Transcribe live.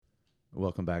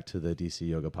Welcome back to the DC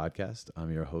Yoga Podcast.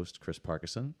 I'm your host, Chris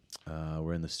Parkinson.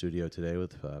 We're in the studio today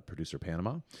with producer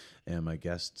Panama, and my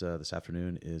guest this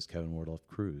afternoon is Kevin Wardolph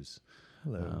Cruz.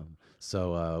 Hello.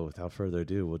 So without further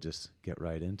ado, we'll just get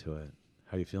right into it.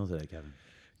 How are you feeling today, Kevin?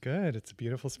 Good. It's a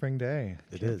beautiful spring day.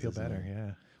 It Can't is, feel isn't better. it?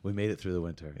 Yeah. We made it through the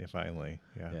winter. Yeah. Finally.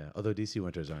 Yeah. Yeah. Although DC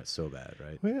winters aren't so bad,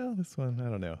 right? Well, this one, I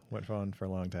don't know. Went on for a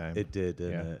long time. It did,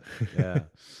 didn't Yeah. it?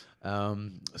 Yeah.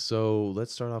 So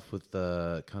let's start off with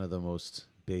kind of the most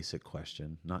basic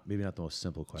question. Maybe not the most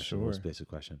simple question, the most Sure. basic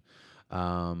question. Do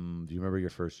you remember your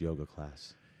first yoga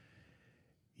class?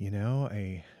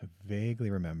 I vaguely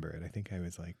remember it. I think I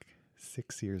was like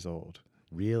 6 years old.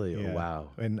 Really? Yeah. Oh, wow.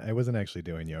 And I wasn't actually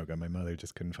doing yoga. My mother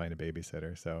just couldn't find a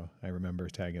babysitter. So I remember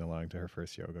tagging along to her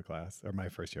first yoga class, or my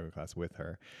first yoga class with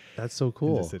her. That's so And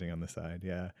cool. just sitting on the side.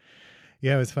 Yeah.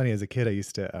 Yeah, it was funny. As a kid,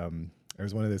 I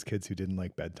was one of those kids who didn't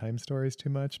like bedtime stories too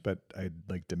much, but I'd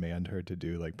like demand her to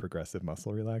do like progressive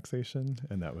muscle relaxation.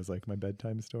 And that was like my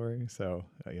bedtime story. So,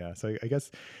 yeah. So I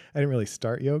guess I didn't really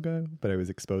start yoga, but I was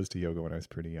exposed to yoga when I was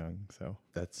pretty young. So,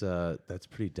 That's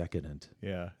pretty decadent.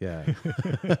 yeah. Yeah.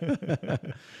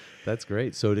 That's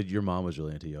great. So your mom was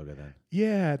really into yoga then?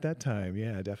 Yeah, at that time.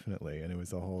 Yeah, definitely. And it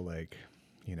was a whole like,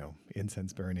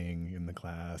 incense burning in the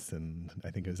class. And I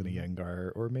think it was in a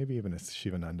Iyengar or maybe even a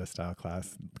Shivananda style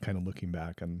class, kind of looking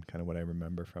back on kind of what I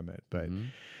remember from it. But Mhm.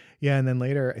 yeah, and then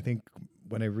later, I think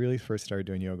when I really first started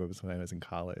doing yoga was when I was in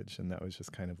college. And that was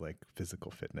just kind of like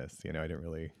physical fitness. I didn't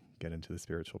really get into the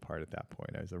spiritual part at that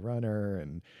point. I was a runner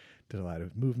and did a lot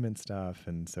of movement stuff.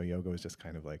 And so yoga was just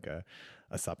kind of like a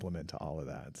supplement to all of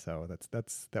that. So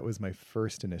that was my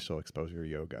first initial exposure to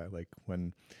yoga. Like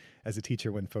as a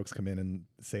teacher, when folks come in and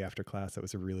say after class, that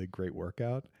was a really great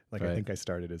workout. Like, Right. I think I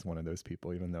started as one of those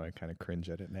people, even though I kind of cringe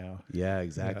at it now. Yeah,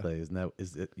 exactly. Is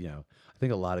it, I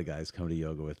think a lot of guys come to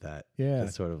yoga with that Yeah.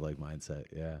 sort of like mindset.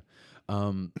 Yeah.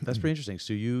 That's pretty interesting.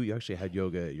 So you actually had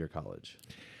yoga at your college.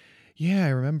 Yeah, I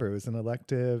remember it was an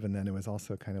elective, and then it was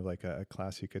also kind of like a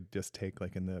class you could just take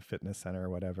like in the fitness center or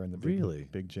whatever in the Really?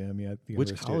 big gym. Yeah, at the Which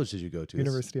University college did you go to?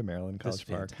 University of Maryland, That's College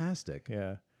Park. fantastic.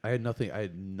 Yeah. I had nothing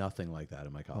like that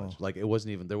in my college. Oh. Like there weren't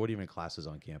even classes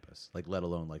on campus, like let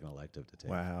alone like an elective to take.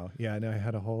 Wow. Yeah, I know I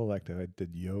had a whole elective. I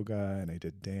did yoga and I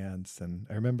did dance, and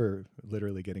I remember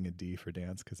literally getting a D for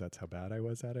dance because that's how bad I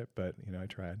was at it. But I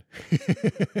tried.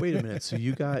 Wait a minute. So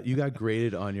you got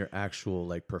graded on your actual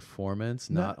like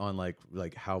performance, not on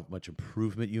like how much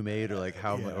improvement you made or like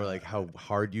how Yeah. or like how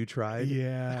hard you tried.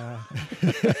 Yeah.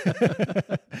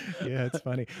 Yeah, it's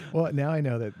funny. Well, now I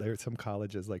know that there are some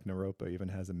colleges like Naropa even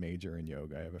has a major in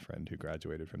yoga. I have a friend who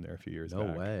graduated from there a few years No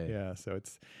back. way. Yeah, so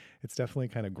it's definitely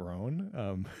kind of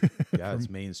grown. Yeah, it's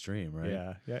mainstream, right?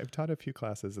 Yeah. Yeah, I've taught a few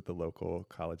classes at the local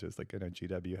colleges, like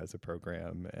GW has a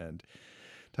program, and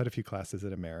taught a few classes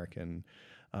at American.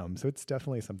 So it's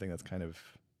definitely something that's kind of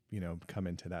come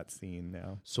into that scene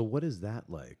now. So what is that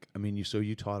like? I mean,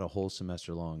 you taught a whole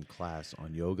semester long class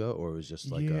on yoga, or it was just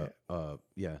like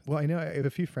yeah. Well, I know I have a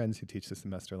few friends who teach the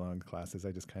semester long classes.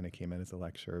 I just kind of came in as a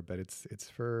lecturer, but it's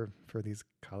for these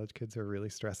college kids who are really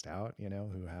stressed out,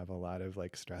 who have a lot of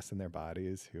like stress in their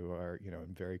bodies, who are,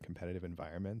 in very competitive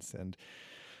environments. And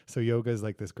so yoga is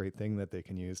like this great thing that they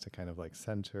can use to kind of like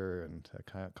center and to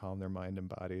kind of calm their mind and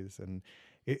bodies. And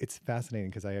it's fascinating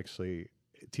because I actually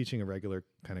teaching a regular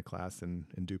kind of class in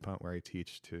DuPont where I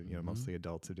teach to, mostly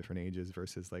adults of different ages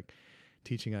versus like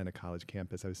teaching on a college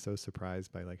campus. I was so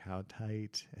surprised by like how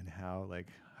tight and how like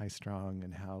high strung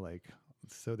and how like,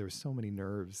 so there were so many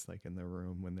nerves like in the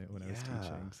room when I was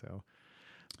teaching. So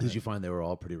Did you find they were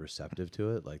all pretty receptive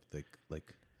to it? Like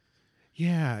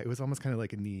yeah, it was almost kind of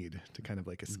like a need to kind of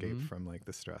like escape from like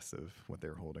the stress of what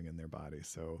they're holding in their body.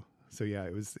 So yeah,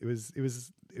 it was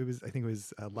I think it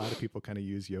was a lot of people kind of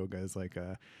use yoga as like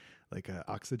a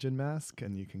oxygen mask,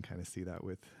 and you can kind of see that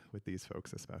with these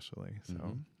folks especially.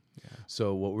 So yeah.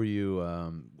 So what were you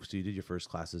so you did your first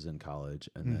classes in college,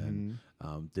 and then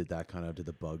did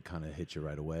the bug kind of hit you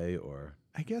right away, or?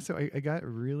 I guess so. I got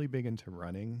really big into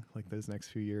running like those next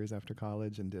few years after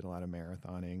college, and did a lot of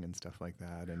marathoning and stuff like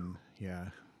that. And yeah,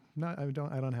 I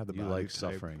don't have the You body like type.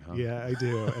 suffering, huh? Yeah, I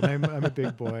do. And I'm a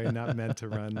big boy, not meant to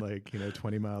run like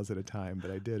 20 miles at a time,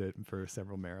 but I did it for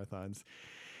several marathons.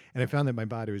 And I found that my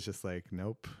body was just like,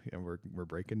 nope, we're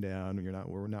breaking down.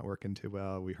 We're not working too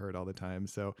well. We hurt all the time.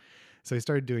 So I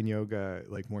started doing yoga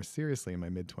like more seriously in my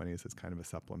mid-20s as kind of a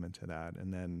supplement to that.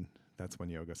 And then that's when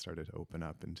yoga started to open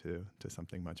up into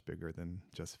something much bigger than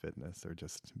just fitness or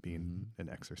just being an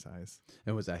exercise.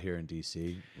 And was that here in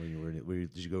DC? Did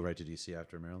you go right to DC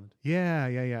after Maryland? Yeah.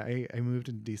 I moved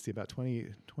into DC about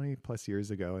 20 plus years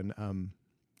ago, and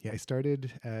I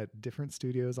started at different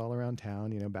studios all around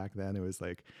town. Back then it was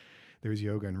like there was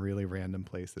yoga in really random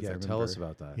places. Yeah, tell us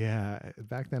about that. Yeah,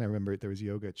 back then I remember there was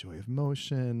yoga at Joy of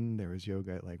Motion. There was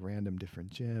yoga at like random different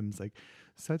gyms, like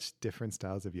such different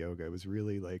styles of yoga. It was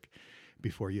really like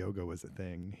before yoga was a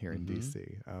thing here in DC.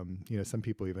 You know, some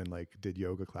people even like did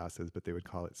yoga classes, but they would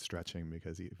call it stretching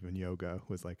because even yoga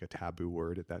was like a taboo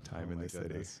word at that time in the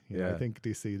city. You know, I think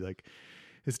DC, like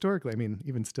historically, I mean,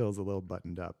 even still is a little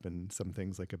buttoned up, and some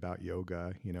things like about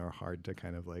yoga, you know, are hard to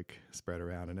kind of like spread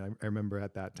around. And I remember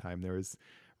at that time there was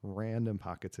random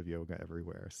pockets of yoga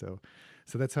everywhere. So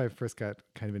that's how I first got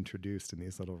kind of introduced in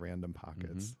these little random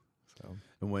pockets. So.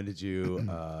 And when did you,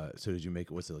 so did you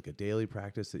make, was it like a daily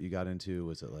practice that you got into?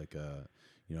 Was it like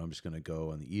you know, I'm just going to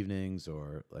go on the evenings,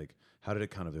 or like, how did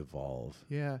it kind of evolve?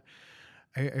 Yeah.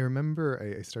 I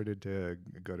remember I started to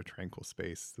go to Tranquil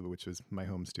Space, which was my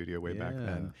home studio way back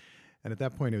then. And at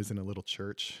that point, it was in a little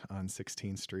church on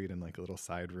 16th Street in like a little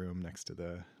side room next to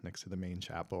the main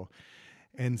chapel.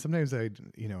 And sometimes I'd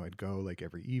go like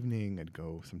every evening. I'd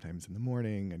go sometimes in the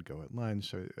morning. I'd go at lunch.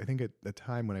 So I think at the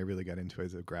time when I really got into it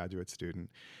as a graduate student,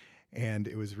 and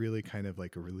it was really kind of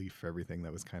like a relief for everything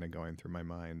that was kind of going through my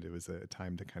mind. It was a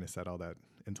time to kind of set all that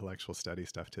intellectual study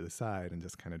stuff to the side and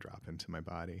just kind of drop into my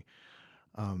body.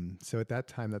 So at that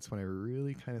time, that's when I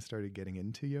really kind of started getting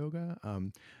into yoga.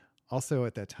 Also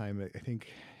at that time, I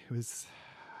think it was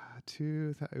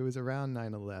around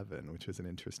 9/11, which was an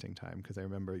interesting time because I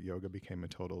remember yoga became a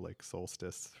total like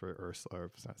solstice or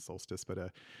not solstice, but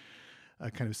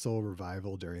a kind of soul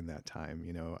revival during that time,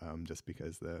 you know, just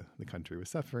because the country was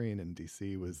suffering and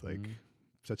DC was like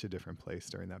such a different place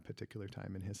during that particular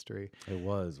time in history. It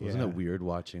wasn't it weird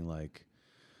watching like,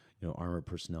 you know, armored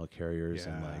personnel carriers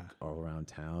and like all around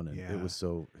town, and it was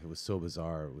so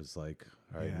bizarre. It was like,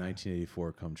 all right,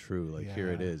 1984 come true, like here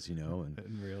it is, you know, and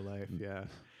in real life,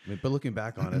 I mean, but looking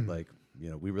back on it, like, you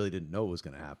know, we really didn't know it was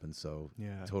going to happen, so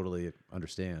totally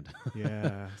understand.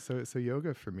 So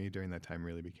yoga for me during that time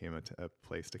really became a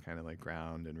place to kind of like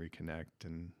ground and reconnect,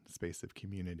 and space of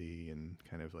community, and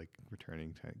kind of like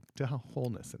returning to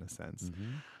wholeness in a sense.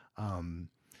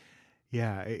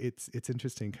 It's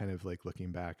interesting kind of like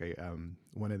looking back.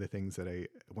 One of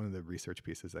the research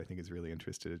pieces I think is really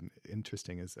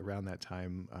interesting is around that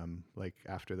time, like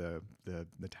after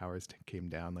the towers came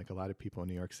down, like a lot of people in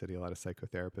New York City, a lot of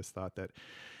psychotherapists thought that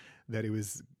it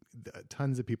was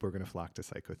tons of people were going to flock to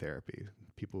psychotherapy.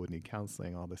 People would need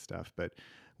counseling, all this stuff. But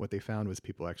what they found was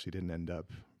people actually didn't end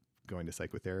up going to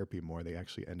psychotherapy more. They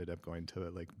actually ended up going to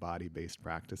like body-based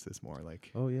practices more,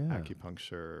 like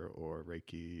acupuncture or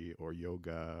Reiki or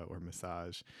yoga or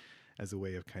massage, as a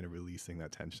way of kind of releasing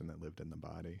that tension that lived in the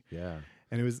body.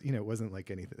 And it was, you know, it wasn't like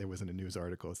anything, there wasn't a news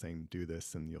article saying do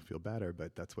this and you'll feel better,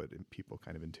 but that's what people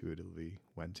kind of intuitively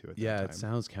went to at that time. It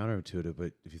sounds counterintuitive,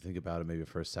 but if you think about it maybe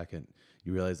for a second,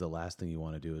 you realize the last thing you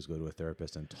want to do is go to a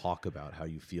therapist and talk about how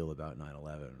you feel about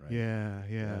 9/11,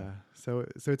 right? So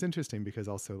it's interesting because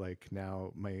also like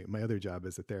now my other job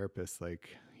as a therapist,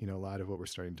 like, you know, a lot of what we're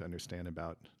starting to understand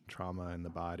about trauma in the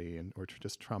body or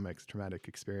just traumatic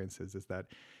experiences is that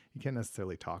you can't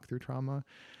necessarily talk through trauma.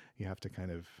 You have to kind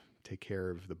of take care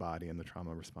of the body and the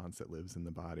trauma response that lives in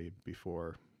the body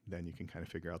before then you can kind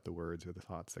of figure out the words or the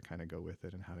thoughts that kind of go with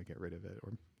it and how to get rid of it,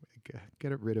 or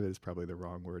get rid of it is probably the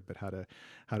wrong word, but how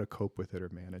to cope with it or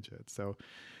manage it. So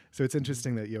it's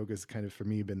interesting that yoga's kind of, for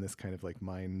me, been this kind of like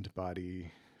mind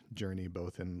body journey,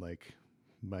 both in like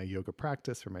my yoga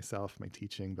practice for myself, my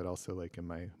teaching, but also like in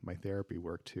my therapy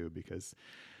work too, because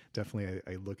definitely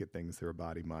I look at things through a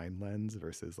body-mind lens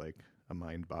versus like a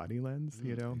mind-body lens,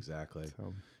 you know? Exactly.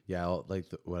 So. Yeah,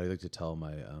 what I like to tell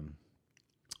my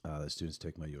the students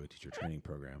take my yoga teacher training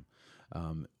program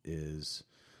is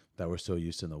that we're so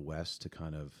used in the West to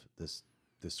kind of this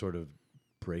sort of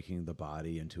breaking the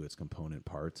body into its component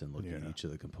parts and looking at each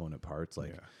of the component parts,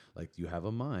 like you have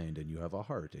a mind and you have a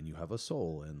heart and you have a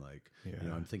soul, and like you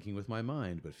know, I'm thinking with my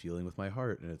mind but feeling with my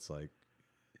heart, and it's like,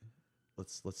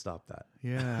 let's stop that.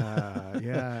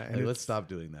 And let's stop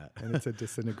doing that. And it's a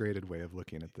disintegrated way of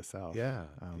looking at the self.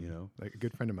 You know, like a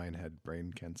good friend of mine had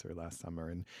brain cancer last summer,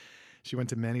 and she went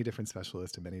to many different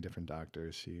specialists and many different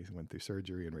doctors. She went through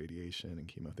surgery and radiation and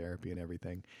chemotherapy and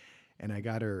everything. And I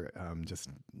got her just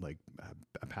like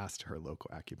passed her local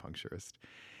acupuncturist.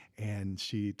 And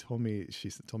she told me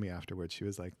afterwards, she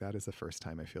was like, that is the first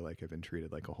time I feel like I've been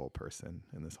treated like a whole person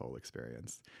in this whole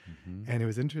experience. And it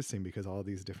was interesting because all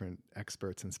these different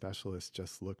experts and specialists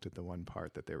just looked at the one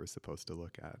part that they were supposed to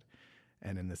look at.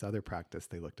 And in this other practice,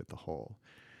 they looked at the whole.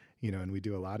 You know, and we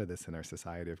do a lot of this in our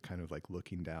society of kind of like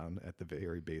looking down at the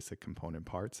very basic component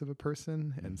parts of a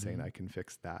person and saying, I can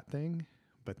fix that thing.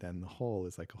 But then the whole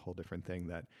is like a whole different thing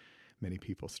that many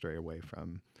people stray away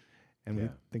from. And when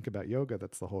Yeah. we think about yoga,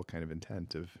 that's the whole kind of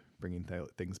intent of bringing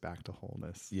things back to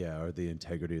wholeness. Yeah, or the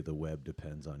integrity of the web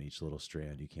depends on each little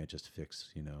strand. You can't just fix,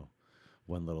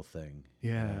 one little thing.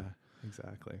 Yeah,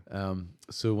 exactly.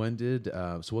 So when did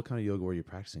so what kind of yoga were you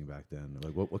practicing back then?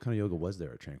 Like what kind of yoga was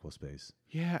there at Tranquil Space?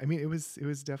 Yeah, I mean, it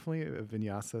was definitely a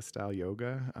vinyasa style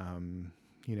yoga.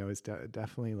 It's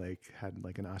definitely like had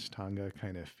like an Ashtanga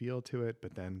kind of feel to it,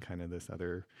 but then kind of this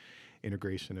other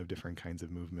integration of different kinds of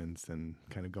movements and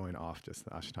kind of going off just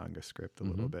the Ashtanga script a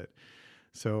little bit.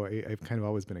 So I've kind of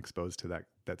always been exposed to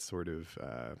that sort of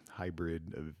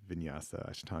hybrid of vinyasa,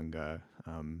 Ashtanga,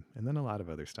 and then a lot of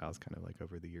other styles kind of like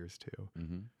over the years too.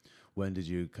 Mm-hmm. When did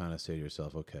you kind of say to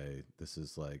yourself, okay, this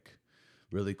is like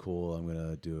really cool, I'm going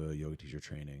to do a yoga teacher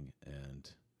training?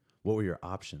 And what were your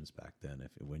options back then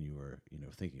when you were,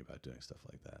 thinking about doing stuff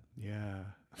like that? Yeah,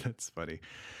 that's funny.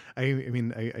 I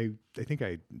mean, I think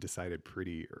I decided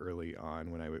pretty early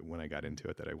on when I got into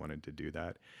it that I wanted to do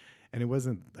that. And it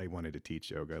wasn't I wanted to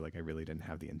teach yoga. Like I really didn't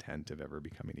have the intent of ever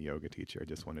becoming a yoga teacher. I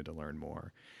just wanted to learn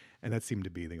more. And that seemed to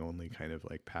be the only kind of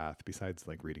like path besides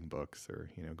like reading books or,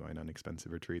 going on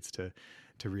expensive retreats to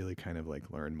really kind of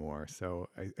like learn more. So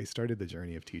I started the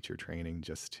journey of teacher training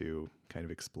just to kind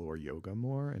of explore yoga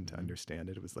more and to understand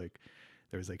it. It was like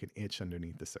there was like an itch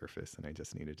underneath the surface and I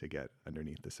just needed to get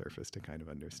underneath the surface to kind of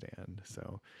understand.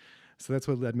 So that's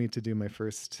what led me to do my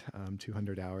first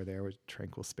 200 hour there with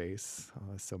Tranquil Space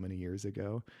so many years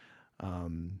ago.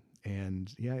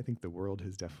 And yeah, I think the world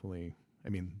has definitely,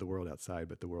 the world outside,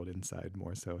 but the world inside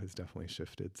more so has definitely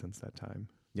shifted since that time.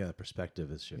 Yeah, the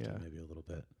perspective has shifted maybe a little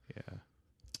bit. Yeah.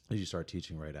 Did you start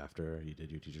teaching right after you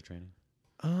did your teacher training?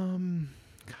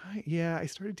 Yeah, I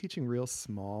started teaching real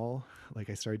small. Like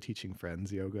I started teaching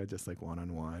friends yoga, just like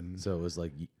one-on-one. So it was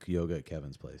like yoga at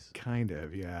Kevin's place. Kind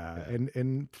of, yeah.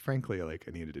 And frankly, like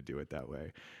I needed to do it that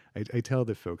way. I tell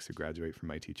the folks who graduate from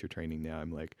my teacher training now,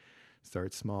 I'm like,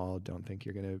 start small. Don't think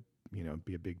you're going to,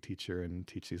 be a big teacher and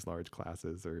teach these large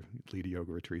classes or lead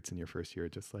yoga retreats in your first year.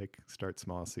 Just like start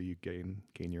small so you gain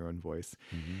your own voice.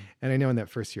 Mm-hmm. And I know in that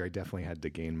first year, I definitely had to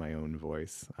gain my own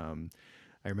voice.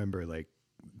 I remember like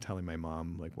telling my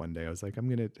mom, like one day I was like, I'm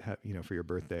going to have, for your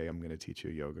birthday, I'm going to teach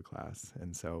you a yoga class.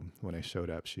 And so when I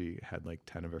showed up, she had like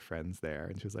 10 of her friends there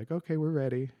and she was like, okay, we're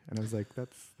ready. And I was like,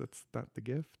 that's not the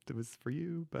gift. It was for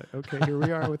you, but okay, here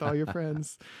we are with all your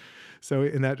friends. So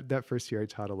in that first year, I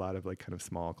taught a lot of like kind of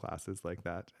small classes like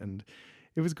that. And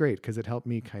it was great because it helped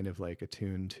me kind of like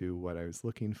attune to what I was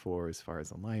looking for as far as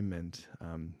alignment.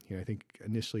 I think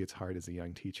initially it's hard as a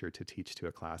young teacher to teach to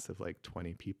a class of like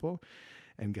 20 people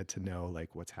and get to know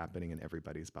like what's happening in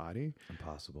everybody's body.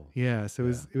 Impossible. Yeah. So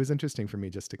it was interesting for me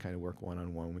just to kind of work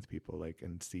one-on-one with people like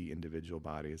and see individual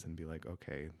bodies and be like,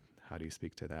 okay, how do you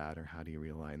speak to that? Or how do you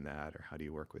realign that? Or how do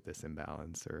you work with this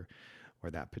imbalance or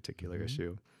that particular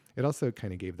issue? It also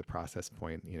kind of gave the process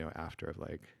point, after of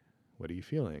like, what are you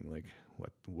feeling? Like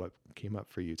what came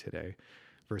up for you today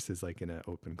versus like in an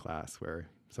open class where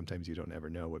sometimes you don't ever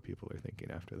know what people are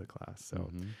thinking after the class. So,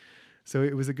 So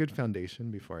it was a good foundation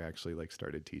before I actually like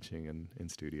started teaching in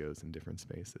studios in different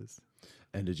spaces.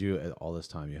 And did you, all this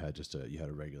time you had you had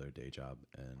a regular day job?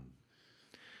 And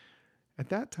at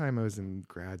that time I was in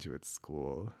graduate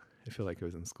school. I feel like I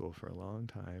was in school for a long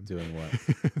time. Doing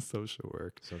what? Social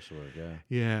work. Social work, yeah.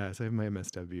 Yeah, so I have my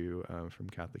MSW from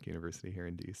Catholic University here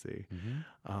in DC.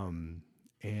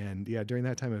 And yeah, during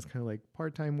that time I was kind of like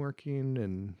part-time working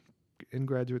and in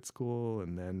graduate school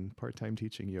and then part-time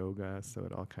teaching yoga. So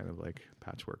it all kind of like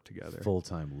patchwork together.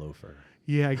 Full-time loafer.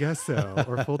 Yeah, I guess so.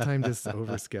 Or full-time just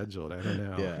overscheduled. I don't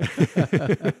know.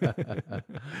 Yeah.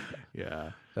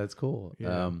 Yeah. That's cool.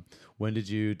 Yeah. When did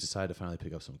you decide to finally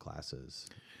pick up some classes?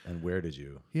 And where did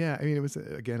you? Yeah, I mean, it was,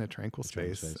 again, a Tranquil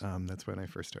Space. That's when I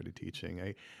first started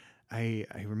teaching. I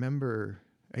remember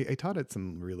I taught at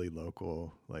some really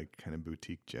local, like kind of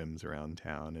boutique gyms around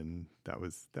town, and that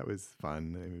was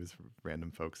fun. I mean, it was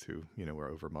random folks who were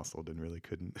over muscled and really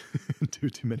couldn't do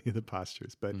too many of the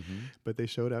postures, but they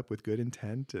showed up with good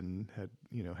intent and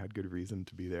had good reason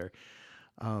to be there.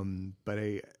 But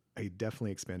I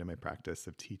definitely expanded my practice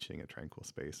of teaching at Tranquil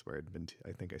Space, where I'd been.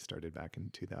 I think I started back in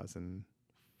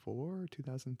 2004,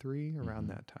 2003, around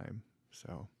that time.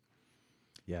 So.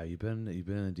 Yeah, you've been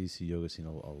in the DC yoga scene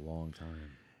a long time.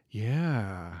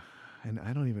 Yeah, and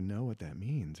I don't even know what that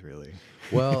means, really.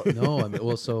 Well, no, I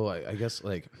mean, so I guess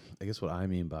what I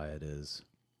mean by it is,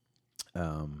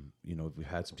 we've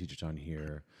had some teachers on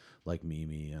here like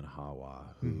Mimi and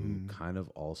Hawa who kind of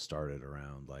all started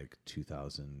around like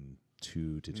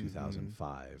 2002 to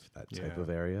 2005, that type of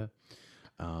area,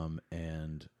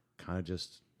 and kind of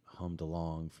just hummed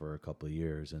along for a couple of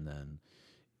years, and then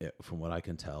from what I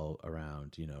can tell,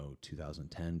 around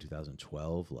 2010,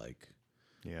 2012, like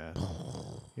Yeah.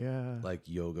 Yeah. like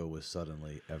yoga was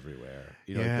suddenly everywhere.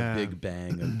 Like Yeah. the big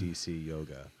bang of DC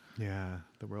yoga. Yeah,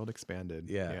 the world expanded.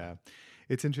 Yeah. Yeah,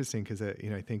 it's interesting because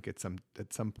I think at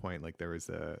some point like there was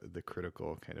the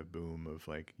critical kind of boom of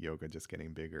like yoga just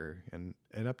getting bigger, and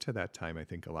up to that time, I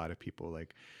think a lot of people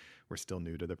like were still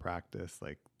new to the practice.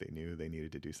 Like they knew they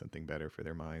needed to do something better for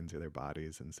their minds or their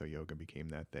bodies, and so yoga became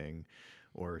that thing.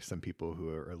 Or some people who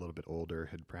are a little bit older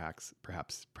had perhaps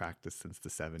practiced since the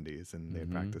 70s, and they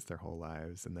had practiced their whole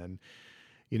lives, and then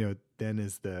then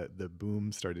as the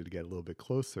boom started to get a little bit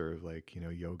closer, like,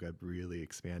 yoga really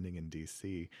expanding in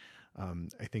DC,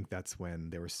 I think that's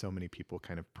when there were so many people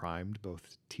kind of primed,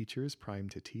 both teachers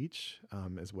primed to teach,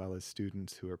 as well as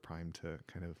students who are primed to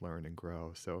kind of learn and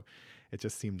grow. So it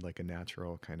just seemed like a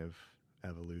natural kind of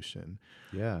evolution.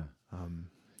 Yeah.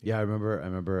 Yeah, I remember. I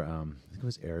think it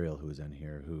was Ariel who was in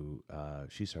here who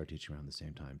she started teaching around the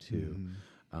same time too.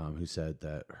 Who said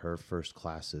that her first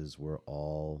classes were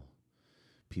all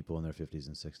people in their 50s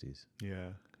and 60s.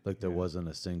 Yeah. Like there wasn't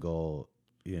a single,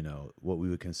 what we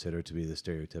would consider to be the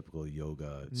stereotypical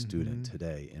yoga student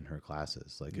today in her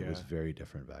classes. Like it was very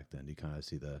different back then.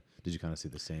 Did you kind of see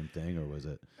the same thing, or was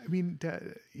it? I mean, I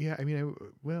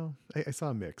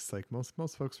saw a mix. Like most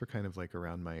folks were kind of like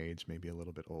around my age, maybe a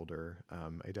little bit older.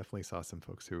 I definitely saw some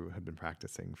folks who had been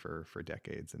practicing for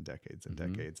decades and decades and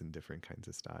decades in different kinds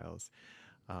of styles.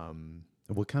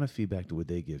 What kind of feedback would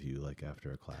they give you, like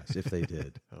after a class, if they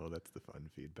did? Oh, that's the fun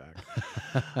feedback.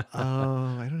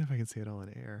 I don't know if I can say it all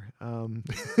on air.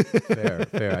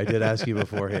 Fair. I did ask you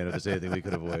beforehand if there's anything we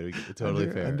could avoid. Totally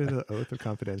fair. Under the oath of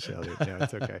confidentiality. No,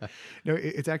 it's okay. No,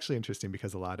 it's actually interesting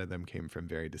because a lot of them came from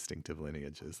very distinctive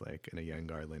lineages, like an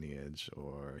Iyengar lineage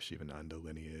or Shivananda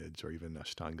lineage or even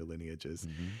Ashtanga lineages.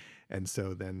 And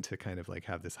so then to kind of like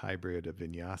have this hybrid of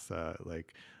vinyasa,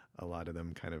 like a lot of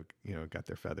them kind of, got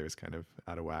their feathers kind of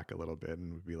out of whack a little bit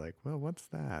and would be like, well, what's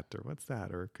that? Or what's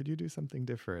that? Or could you do something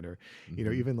different? Or,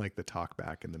 even like the talk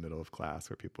back in the middle of class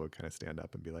where people would kind of stand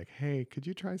up and be like, hey, could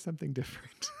you try something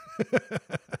different?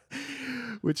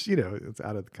 Which, it's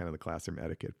out of kind of the classroom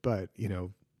etiquette, but,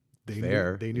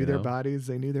 they knew their bodies,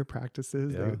 they knew their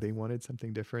practices, they wanted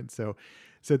something different. So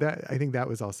that, I think that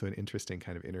was also an interesting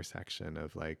kind of intersection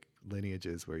of like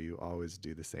lineages where you always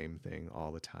do the same thing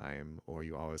all the time, or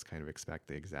you always kind of expect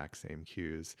the exact same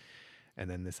cues. And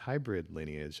then this hybrid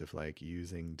lineage of like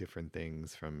using different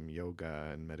things from yoga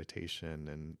and meditation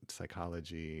and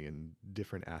psychology and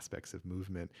different aspects of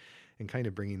movement and kind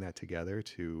of bringing that together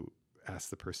to ask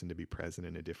the person to be present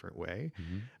in a different way.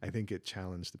 I think it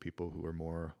challenged the people who were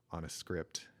more on a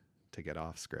script to get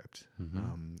off script.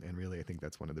 And really, I think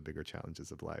that's one of the bigger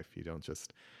challenges of life. You don't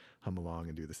just hum along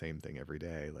and do the same thing every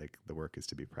day. Like the work is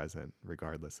to be present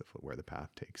regardless of where the path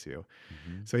takes you.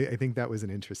 So I think that was an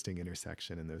interesting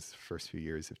intersection in those first few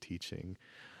years of teaching.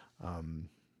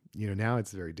 Now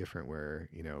it's very different where,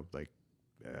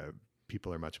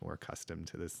 people are much more accustomed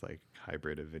to this like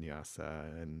hybrid of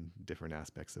vinyasa and different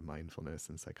aspects of mindfulness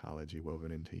and psychology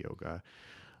woven into yoga.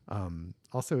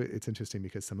 Also, it's interesting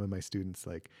because some of my students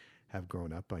like have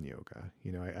grown up on yoga.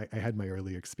 I had my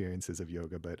early experiences of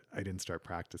yoga, but I didn't start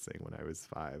practicing when I was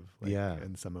 5.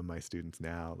 And some of my students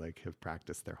now like have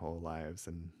practiced their whole lives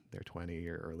and they're 20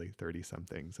 or early 30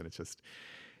 somethings. And it's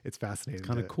fascinating. It's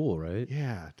kind of cool, right?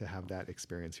 Yeah. To have that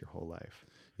experience your whole life.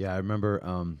 Yeah. I remember,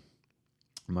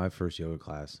 my first yoga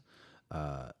class,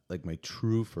 like my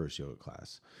true first yoga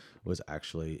class was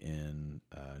actually in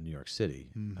New York City.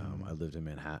 I lived in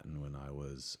Manhattan when I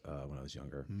was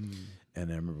younger.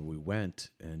 And I remember we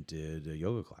went and did a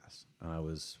yoga class and I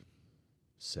was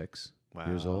 6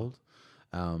 years old.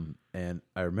 And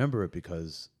I remember it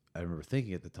because I remember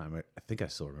thinking at the time, I think I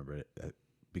still remember it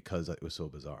because it was so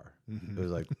bizarre. It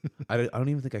was like, I don't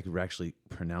even think I could actually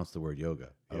pronounce the word yoga.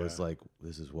 I was like,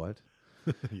 this is what?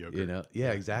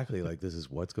 Yeah, exactly. Like this is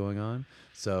what's going on.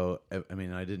 So, I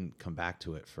mean, I didn't come back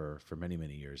to it for many,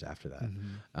 many years after that.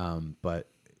 But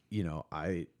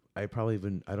I probably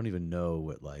I don't even know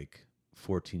what like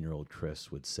 14-year-old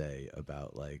Chris would say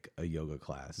about like a yoga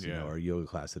class, or a yoga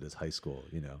class at his high school.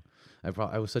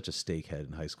 I was such a steakhead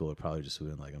in high school. It probably just would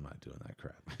have been like, I'm not doing that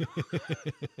crap.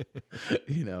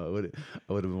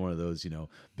 I would have been one of those,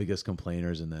 biggest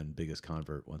complainers and then biggest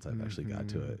convert once I've actually got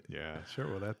to it. Yeah, sure.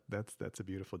 Well, that's a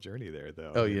beautiful journey there,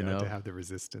 though. Oh, to have the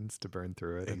resistance to burn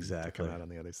through it, exactly, and to come out on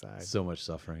the other side. So much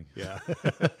suffering. Yeah.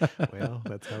 Well,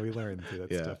 that's how we learn through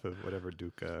that stuff of whatever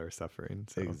dukkha or suffering.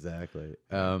 So. Exactly.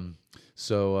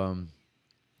 So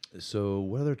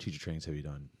what other teacher trainings have you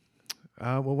done?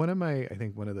 Well, I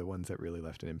think one of the ones that really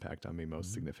left an impact on me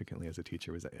most significantly as a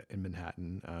teacher was in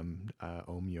Manhattan,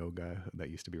 Om Yoga, that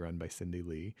used to be run by Cindy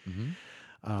Lee.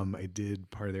 I did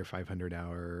part of their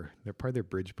 500-hour, they're part of their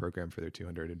bridge program for their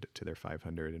 200 to their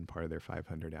 500, and part of their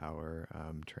 500-hour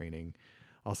training.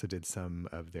 Also did some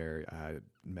of their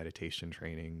meditation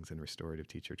trainings and restorative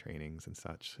teacher trainings and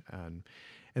such. And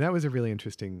that was a really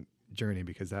interesting journey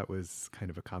because that was kind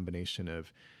of a combination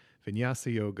of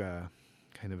vinyasa yoga,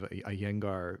 kind of a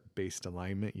Iyengar-based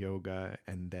alignment yoga,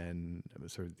 and then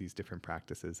sort of these different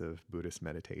practices of Buddhist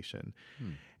meditation.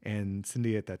 And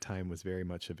Cindy at that time was very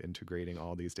much of integrating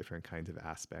all these different kinds of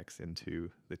aspects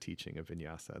into the teaching of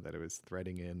vinyasa, that it was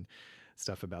threading in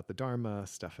stuff about the Dharma,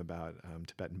 stuff about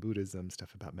Tibetan Buddhism,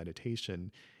 stuff about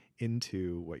meditation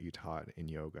into what you taught in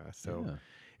yoga. So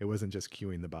it wasn't just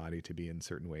cueing the body to be in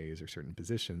certain ways or certain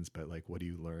positions, but like, what do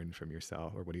you learn from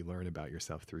yourself, or what do you learn about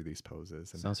yourself through these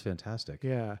poses? And Sounds fantastic.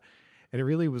 yeah. And it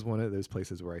really was one of those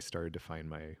places where I started to find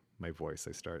my voice.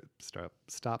 I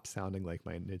stopped sounding like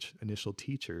my initial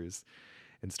teachers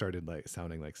and started like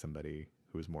sounding like somebody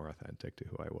who was more authentic to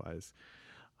who I was.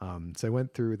 So I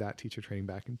went through that teacher training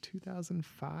back in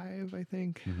 2005, I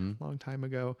think, a long time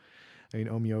ago. I mean,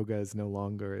 Om Yoga is no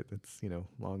longer, it's,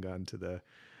 long gone to the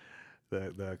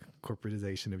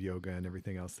corporatization of yoga and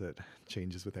everything else that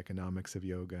changes with economics of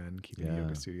yoga and keeping the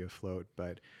yoga studio afloat.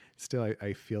 But still,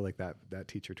 I feel like that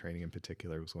teacher training in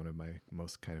particular was one of my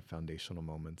most kind of foundational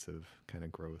moments of kind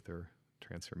of growth or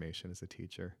transformation as a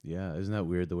teacher. Yeah. Isn't that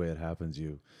weird the way it happens?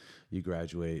 You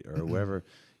graduate or whatever,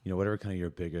 whatever kind of your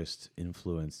biggest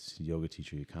influence yoga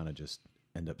teacher, you kind of just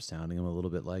end up sounding them a little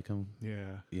bit like them.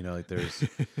 Yeah. Like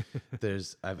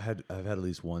I've had at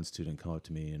least one student come up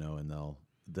to me, and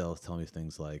they'll tell me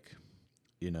things like,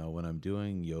 when I'm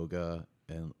doing yoga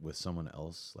and with someone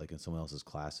else, like in someone else's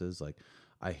classes, like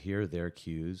I hear their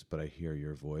cues, but I hear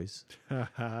your voice,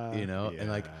 and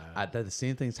like the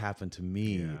same things happen to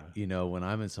me, when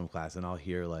I'm in some class, and I'll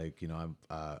hear like,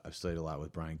 I've studied a lot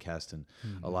with Brian Kest, and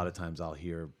a lot of times I'll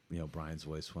hear, Brian's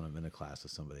voice when I'm in a class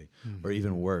with somebody, or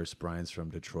even worse, Brian's from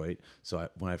Detroit. So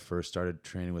when I first started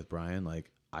training with Brian, like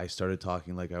I started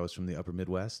talking like I was from the upper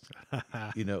Midwest.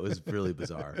 It was really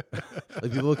bizarre.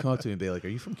 Like people would come up to me and be like, "Are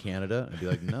you from Canada?" And I'd be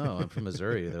like, "No, I'm from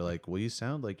Missouri." They're like, "Well, you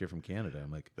sound like you're from Canada." I'm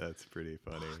like, "That's pretty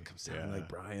funny. I'm sounding like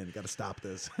Brian. You got to stop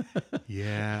this."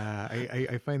 Yeah,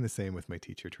 I find the same with my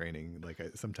teacher training. Like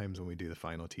sometimes when we do the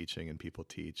final teaching and people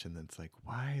teach, and then it's like,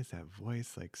 "Why is that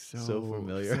voice like so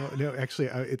familiar?" No, actually,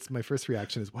 it's my first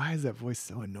reaction is, "Why is that voice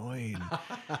so annoying?"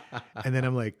 And then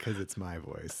I'm like, "Because it's my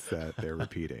voice that they're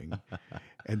repeating."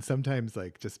 And sometimes,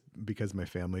 like, just because my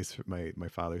father's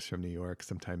from New York,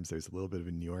 sometimes there's a little bit of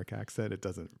a New York accent.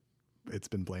 It's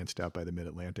been blanched out by the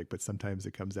Mid-Atlantic, but sometimes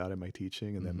it comes out in my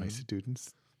teaching, and then my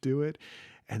students do it.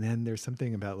 And then there's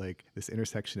something about like this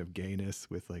intersection of gayness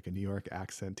with like a New York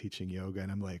accent teaching yoga.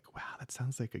 And I'm like, wow, that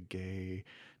sounds like a gay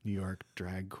New York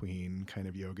drag queen kind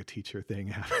of yoga teacher thing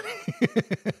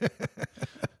happening.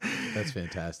 That's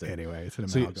fantastic. Anyway, it's an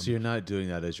amalgam. So you're not doing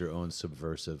that as your own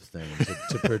subversive thing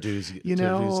to produce.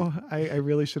 I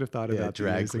really should have thought about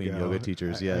drag queen ago. yoga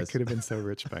teachers. Yes, I could have been so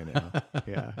rich by now.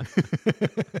 Yeah.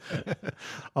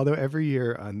 Although every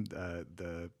year on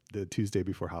the Tuesday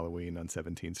before Halloween on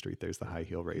 17th Street, there's the high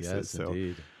heel races. Yes, so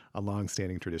indeed. A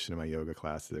long-standing tradition in my yoga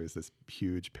class. There's this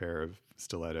huge pair of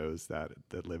stilettos that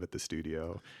live at the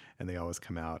studio, and they always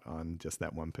come out on just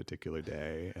that one particular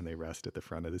day, and they rest at the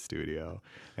front of the studio,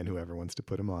 and whoever wants to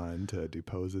put them on to do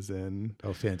poses in.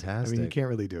 Oh, fantastic. I mean, you can't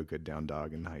really do a good down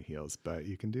dog in high heels, but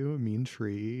you can do a mean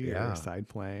tree or a side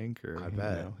plank or, I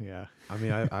bet. Yeah. I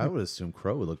mean, I would assume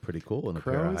Crow would look pretty cool in a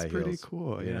pair of high heels. Crow is pretty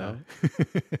cool, you know?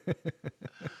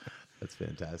 That's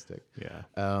fantastic. Yeah.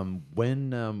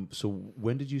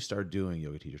 When did you start doing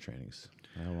yoga teacher trainings?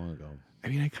 How long ago? I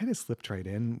mean, I kind of slipped right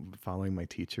in following my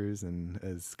teachers and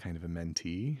as kind of a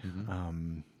mentee.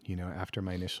 After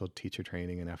my initial teacher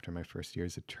training and after my first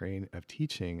years of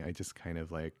teaching, I just kind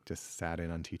of just sat in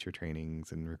on teacher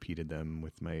trainings and repeated them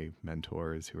with my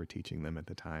mentors who were teaching them at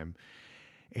the time.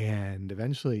 And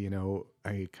eventually,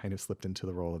 I kind of slipped into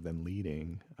the role of then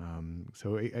leading.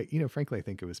 So, frankly, I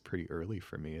think it was pretty early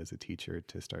for me as a teacher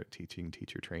to start teaching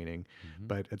teacher training.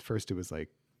 But at first it was like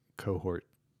cohort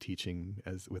teaching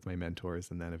with my mentors,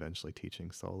 and then eventually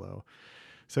teaching solo.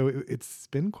 So it's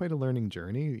been quite a learning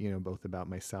journey, both about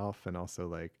myself and also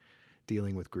like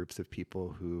dealing with groups of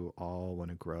people who all want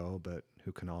to grow, but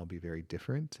who can all be very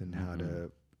different, and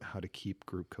how to keep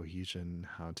group cohesion,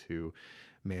 how to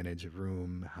manage a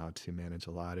room, how to manage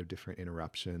a lot of different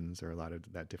interruptions or a lot of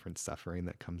that different suffering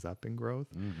that comes up in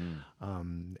growth,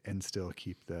 and still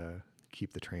keep the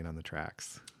keep the train on the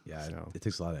tracks. Yeah, So it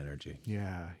takes a lot of energy.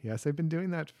 yeah, yes, I've been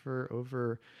doing that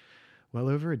for well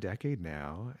over a decade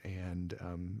now, and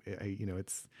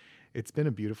it's been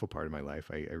a beautiful part of my life.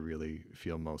 I really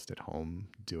feel most at home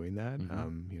doing that.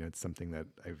 It's something that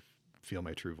I feel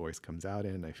my true voice comes out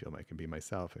in. I feel I can be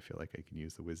myself. I feel like I can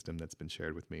use the wisdom that's been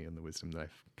shared with me and the wisdom that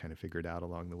I've kind of figured out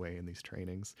along the way in these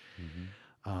trainings.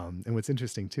 And what's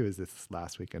interesting too is this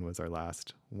last weekend was our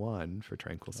last one for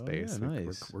Tranquil Space. Oh, yeah,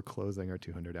 nice. We're closing our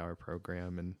 200-hour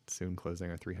program and soon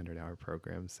closing our 300-hour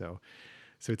program. So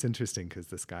it's interesting because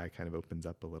the sky kind of opens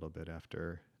up a little bit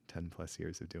after 10 plus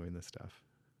years of doing this stuff.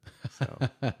 So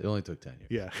it only took 10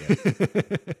 years.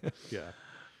 Yeah.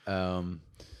 Yeah.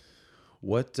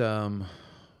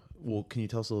 Well, can you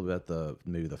tell us a little bit about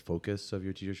maybe the focus of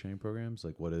your teacher training programs?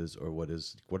 Like what are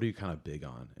you kind of big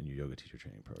on in your yoga teacher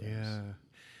training programs? Yeah.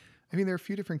 I mean, there are a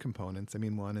few different components. I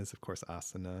mean, one is, of course,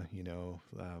 asana,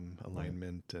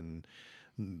 alignment and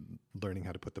learning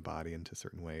how to put the body into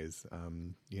certain ways.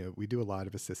 We do a lot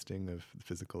of assisting of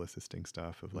physical assisting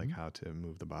stuff of like how to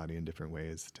move the body in different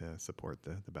ways to support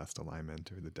the best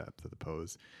alignment or the depth of the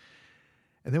pose.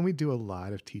 And then we do a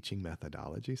lot of teaching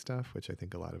methodology stuff, which I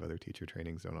think a lot of other teacher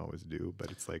trainings don't always do, but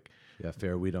it's like... Yeah,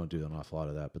 fair. We don't do an awful lot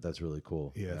of that, but that's really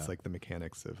cool. Yeah, it's like the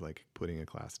mechanics of like putting a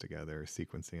class together,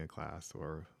 sequencing a class,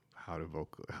 or how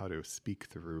to speak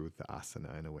through the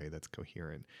asana in a way that's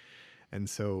coherent. And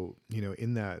so,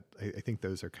 in that, I think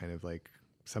those are kind of like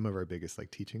some of our biggest like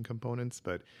teaching components,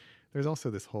 but there's also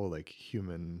this whole like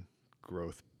human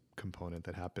growth component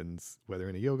that happens whether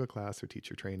in a yoga class or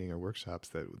teacher training or workshops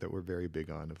that we're very big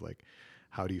on of like,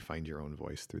 how do you find your own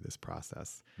voice through this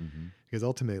process? Because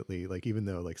ultimately, like, even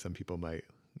though like some people might,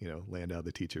 land out of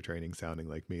the teacher training sounding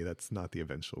like me, that's not the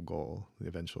eventual goal. The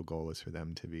eventual goal is for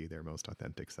them to be their most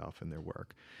authentic self in their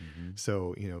work.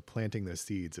 So, planting those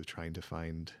seeds of trying to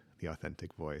find the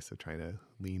authentic voice, of trying to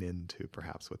lean into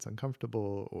perhaps what's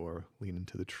uncomfortable or lean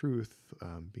into the truth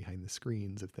behind the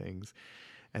screens of things.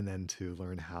 And then to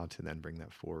learn how to then bring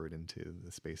that forward into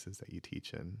the spaces that you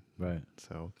teach in. Right.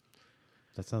 So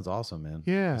that sounds awesome, man.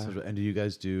 Yeah. And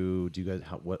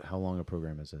how long a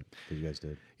program is it that you guys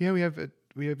did? Yeah, we have a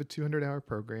 200-hour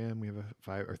program. We have a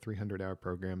 5 or 300-hour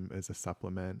program as a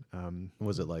supplement.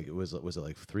 Was it like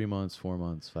 3 months, 4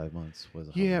 months, 5 months?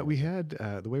 We had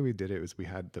the way we did it was we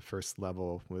had the first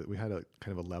level. We had a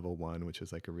kind of a level 1, which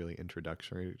was like a really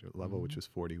introductory level, which was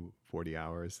 40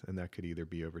 hours, and that could either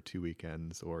be over 2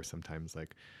 weekends or sometimes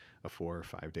like a 4 or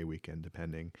 5 day weekend,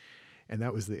 depending. And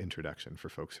that was the introduction for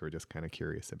folks who are just kind of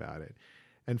curious about it.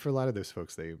 And for a lot of those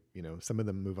folks, they, some of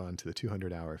them move on to the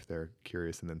 200-hour if they're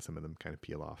curious, and then some of them kind of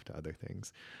peel off to other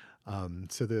things.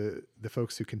 So the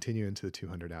folks who continue into the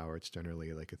 200-hour, it's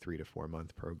generally like a 3 to 4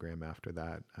 month program after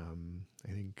that.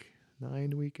 I think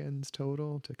 9 weekends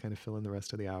total to kind of fill in the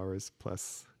rest of the hours,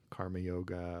 plus karma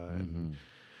yoga and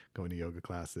going to yoga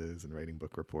classes and writing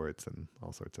book reports and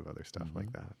all sorts of other stuff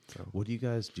like that. So do you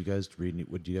guys read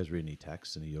any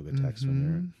texts, any yoga texts when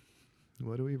you're...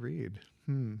 What do we read?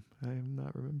 I'm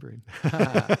not remembering.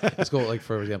 Let's go. Like,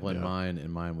 for example, in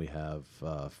mine, we have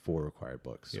 4 required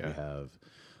books. Yeah. We have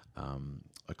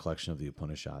a collection of the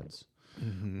Upanishads.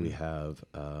 We have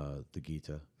the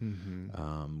Gita.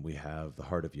 We have the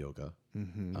Heart of Yoga,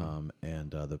 and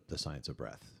the Science of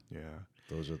Breath. Yeah.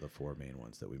 Those are the 4 main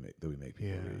ones that we make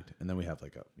people read. And then we have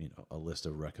like a list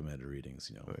of recommended readings,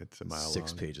 it's a mile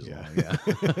 6 long. pages long. Yeah.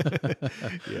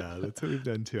 Yeah, that's what we've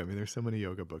done too. I mean, there's so many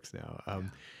yoga books now.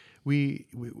 We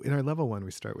in our level 1,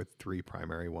 we start with 3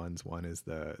 primary ones. One is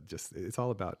it's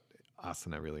all about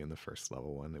asana really in the first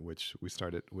level one, which we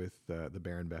started with the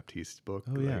Baron Baptiste book.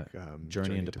 Oh yeah,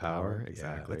 Journey into Power.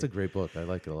 Exactly. Yeah, that's a great book. I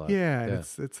like it a lot. Yeah, and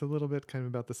it's a little bit kind of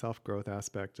about the self-growth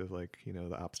aspect of like,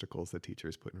 the obstacles that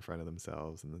teachers put in front of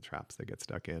themselves and the traps they get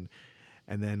stuck in.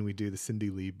 And then we do the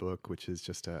Cindy Lee book, which is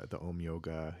just the Om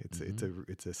Yoga.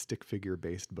 It's a stick figure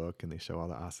based book, and they show all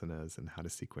the asanas and how to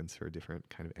sequence for different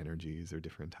kind of energies or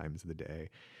different times of the day.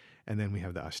 And then we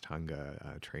have the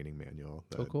Ashtanga training manual,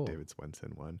 the David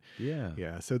Swenson one. Yeah.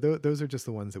 Yeah. So those are just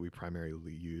the ones that we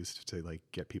primarily used to like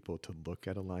get people to look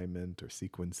at alignment or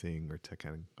sequencing, or to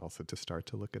kind of also to start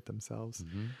to look at themselves.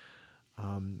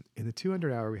 In the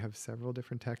 200-hour, we have several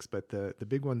different texts, but the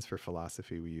big ones for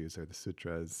philosophy we use are the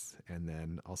sutras, and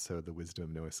then also the Wisdom of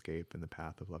No Escape and the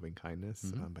Path of Loving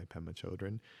Kindness by Pema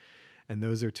Chodron. And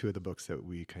those are 2 of the books that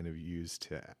we kind of use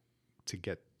to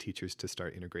get teachers to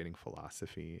start integrating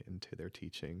philosophy into their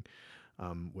teaching,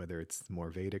 whether it's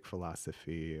more Vedic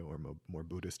philosophy or more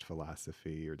Buddhist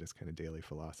philosophy, or just kind of daily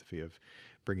philosophy of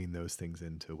bringing those things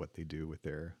into what they do with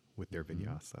their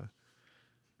vinyasa.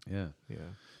 Yeah.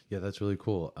 That's really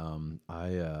cool.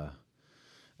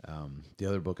 The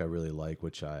other book I really like,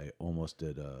 which I almost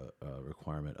did a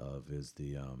requirement of, is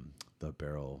the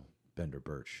Beryl Bender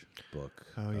Birch book,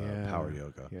 Oh yeah, Power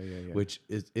Yoga, yeah. which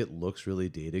it looks really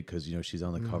dated because she's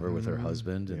on the cover with her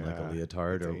husband in like a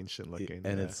leotard, it's ancient looking,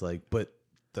 and it's like, but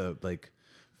the like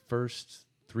first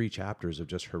 3 chapters of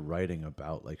just her writing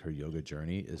about like her yoga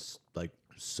journey is like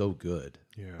so good.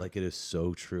 Yeah. Like it is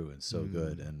so true and so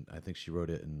good. And I think she wrote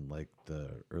it in like the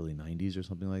early 90s or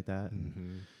something like that.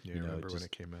 And, Yeah, I remember when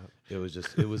it came out. it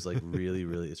was like really,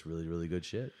 really, it's really, really good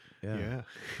shit. Yeah.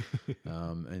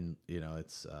 And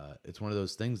it's one of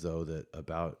those things though, that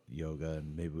about yoga,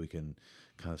 and maybe we can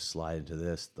kind of slide into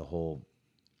this, the whole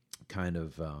kind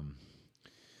of,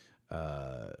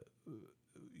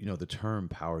 the term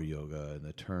power yoga and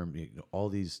the term, all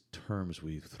these terms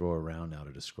we throw around now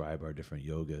to describe our different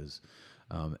yogas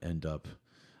end up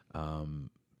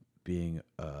being,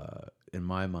 in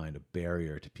my mind, a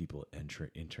barrier to people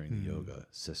entering the yoga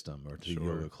system or to the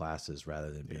yoga classes,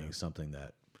 rather than being something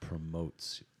that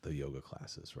promotes the yoga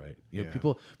classes, right?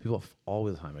 People all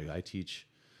the time. Like I teach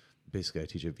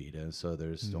Avita, and so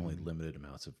there's only limited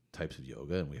amounts of types of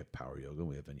yoga, and we have power yoga, and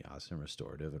we have vinyasa and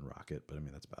restorative and rocket, but I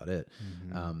mean that's about it.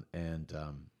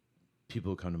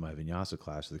 People come to my vinyasa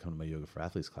class, or they come to my yoga for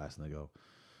athletes class, and they go,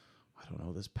 I don't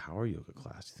know, this power yoga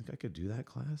class, do you think I could do that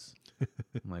class?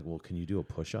 I'm like, well, can you do a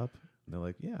push-up? And they're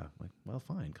like, yeah. I'm like, well,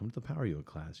 fine, come to the power yoga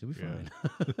class, you'll be fine.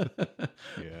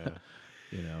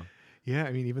 Yeah,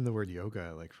 I mean, even the word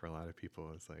yoga, like for a lot of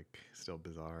people, is like still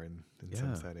bizarre in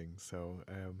some settings. So,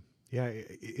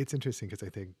 it's interesting because I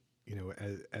think,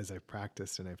 as I've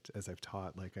practiced and as I've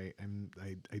taught, like I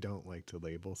don't like to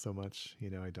label so much.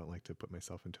 I don't like to put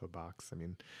myself into a box. I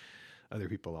mean, other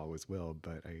people always will,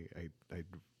 but I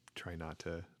try not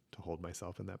to hold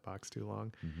myself in that box too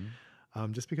long.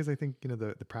 Just because I think,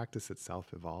 the practice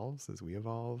itself evolves as we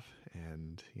evolve.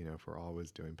 And, if we're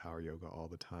always doing power yoga all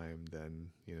the time, then,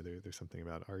 there's something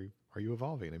about, are you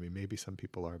evolving? I mean, maybe some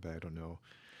people are, but I don't know.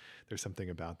 There's something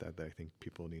about that I think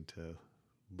people need to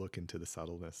look into the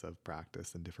subtleness of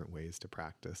practice and different ways to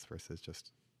practice versus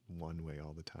just one way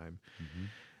all the time.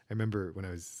 I remember when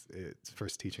I was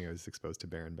first teaching, I was exposed to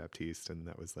Baron Baptiste, and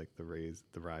that was like the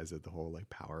rise of the whole like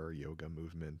power yoga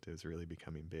movement. It was really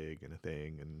becoming big and a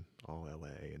thing, and all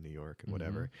LA and New York and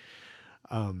whatever.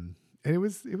 And it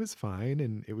was fine,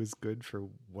 and it was good for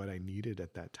what I needed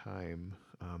at that time.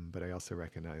 But I also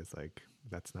recognize like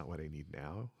that's not what I need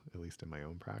now, at least in my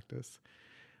own practice.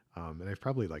 And I've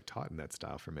probably like taught in that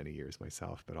style for many years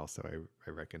myself, but also I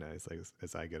recognize like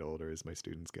as I get older, as my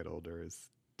students get older, as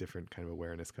different kind of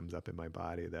awareness comes up in my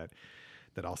body, that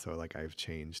also like I've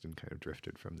changed and kind of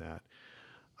drifted from that.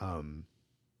 And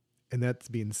that's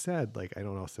being said, like I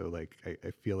don't also like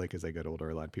I feel like as I get older,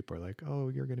 a lot of people are like, oh,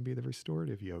 you're going to be the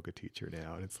restorative yoga teacher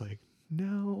now, and it's like,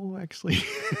 no, actually,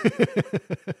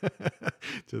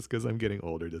 just because I'm getting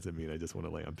older doesn't mean I just want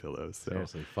to lay on pillows. So.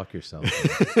 Seriously, fuck yourself.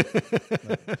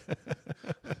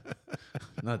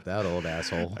 Not that old,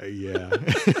 asshole. Yeah.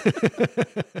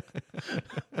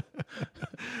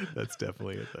 That's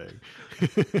definitely a thing.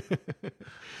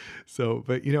 So,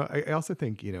 but, I also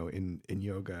think, in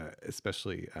yoga,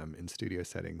 especially in studio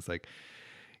settings, like,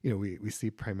 we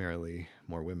see primarily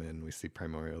more women, we see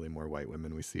primarily more white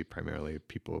women, we see primarily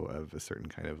people of a certain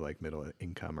kind of like middle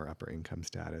income or upper income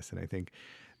status. And I think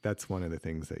that's one of the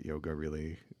things that yoga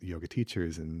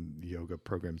teachers and yoga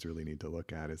programs really need to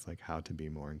look at, is like how to be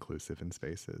more inclusive in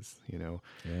spaces,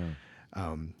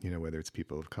 whether it's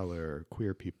people of color or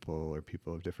queer people or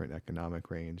people of different economic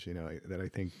range, that I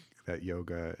think that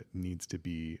yoga needs to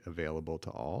be available to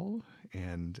all.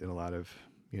 And in a lot of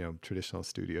traditional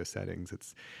studio settings,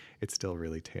 it's still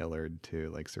really tailored to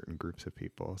like certain groups of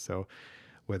people. So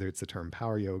whether it's the term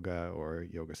power yoga or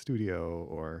yoga studio,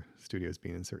 or studios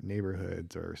being in certain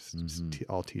neighborhoods, or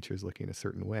all teachers looking a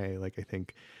certain way, like I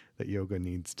think that yoga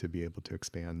needs to be able to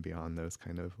expand beyond those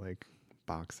kind of like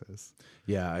boxes.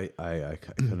 Yeah, I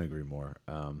couldn't agree more.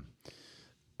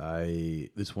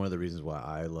 It's one of the reasons why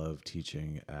I love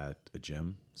teaching at a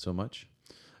gym so much.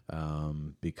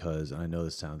 Because I know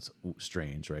this sounds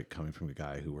strange, right? Coming from a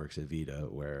guy who works at Vita,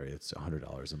 where it's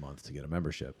 $100 a month to get a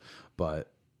membership.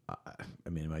 But I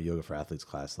mean, my yoga for athletes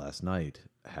class last night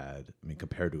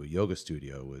compared to a yoga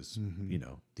studio, was,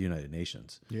 the United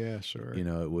Nations. Yeah, sure.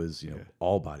 It was,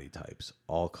 all body types,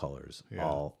 all colors,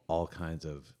 all kinds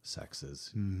of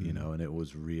sexes, and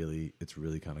it's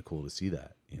really kind of cool to see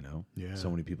that, so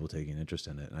many people taking interest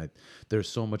in it. And there's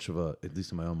so much of at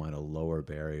least in my own mind, a lower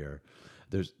barrier.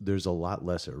 There's a lot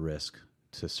less at risk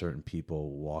to certain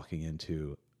people walking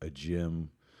into a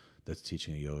gym that's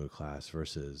teaching a yoga class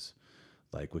versus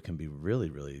like what can be really,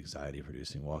 really anxiety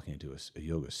producing walking into a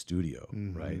yoga studio,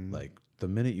 right? Mm-hmm. Like the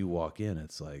minute you walk in,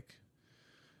 it's like,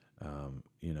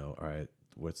 you know, all right,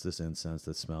 what's this incense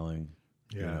that's smelling?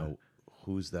 You Yeah. know,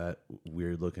 who's that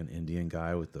weird looking Indian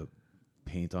guy with the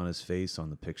paint on his face on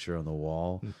the picture on the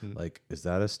wall? Mm-hmm. Like, is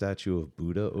that a statue of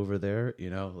Buddha over there? You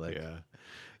know, like,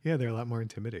 Yeah, there are a lot more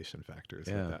intimidation factors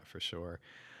Yeah. with that for sure.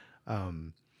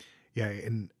 Yeah,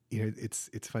 and you know,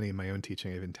 it's funny in my own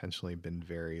teaching. I've intentionally been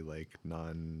very like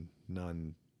non.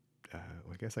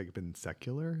 I guess I've been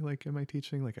secular, like in my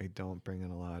teaching. Like I don't bring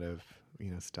in a lot of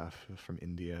stuff from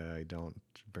India. I don't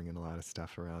bring in a lot of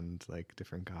stuff around like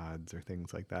different gods or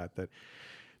things like that. That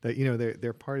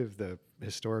they're part of the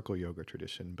historical yoga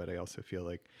tradition. But I also feel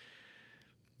like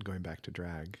going back to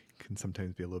drag can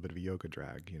sometimes be a little bit of a yoga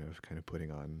drag. Of kind of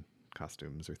putting on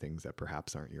costumes or things that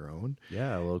perhaps aren't your own.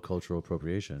 yeah, a little cultural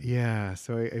appropriation. Yeah,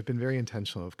 so I've been very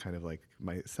intentional of kind of like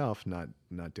myself not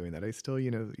doing that. I still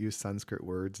use Sanskrit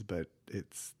words, but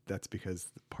that's because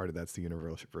part of that's the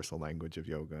universal language of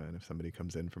yoga. And if somebody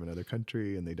comes in from another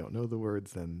country and they don't know the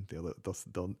words, then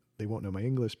they won't know my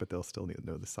English, but they'll still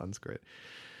know the Sanskrit.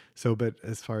 So, but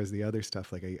as far as the other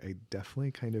stuff, like I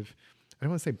definitely kind of, I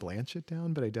don't want to say blanch it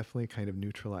down, but I definitely kind of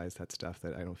neutralize that stuff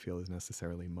that I don't feel is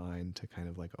necessarily mine to kind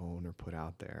of like own or put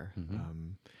out there.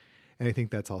 Mm-hmm. And I think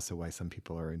that's also why some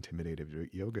people are intimidated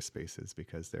with yoga spaces,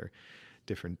 because they're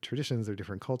different traditions or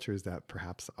different cultures that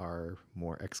perhaps are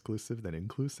more exclusive than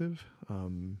inclusive.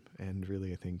 And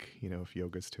really, I think, if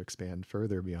yoga is to expand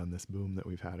further beyond this boom that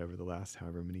we've had over the last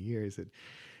however many years, it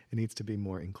needs to be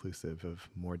more inclusive of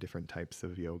more different types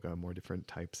of yoga, more different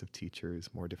types of teachers,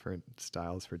 more different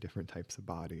styles for different types of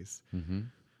bodies. Mm-hmm.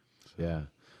 So.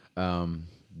 Yeah.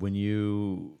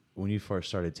 When you first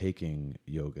started taking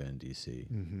yoga in DC,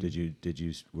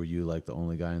 mm-hmm. were you like the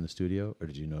only guy in the studio, or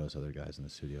did you notice other guys in the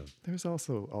studio? There's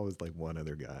also always like one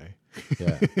other guy.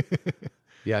 Yeah.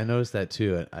 Yeah, I noticed that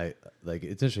too. And I like,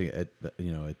 it's interesting at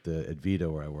Vita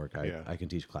where I work, I can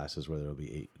teach classes where there'll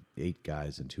be eight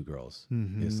guys and 2 girls.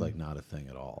 Mm-hmm. It's like not a thing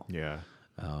at all. Yeah.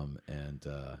 And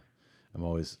I'm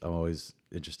always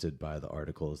interested by the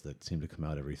articles that seem to come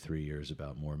out every 3 years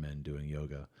about more men doing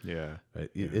yoga. Yeah. Right?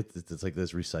 Yeah. It's like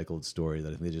this recycled story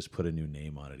that they just put a new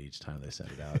name on it each time they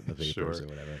send it out in the papers Sure. or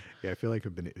whatever. Yeah, I feel like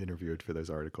I've been interviewed for those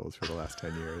articles for the last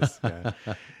 10 years. Yeah.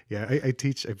 Yeah,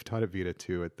 I've taught at Vita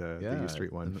too at the U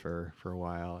Street one for a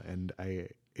while. And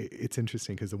it's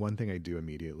interesting because the one thing I do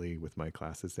immediately with my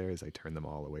classes there is I turn them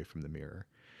all away from the mirror.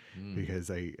 Because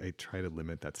I try to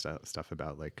limit that stuff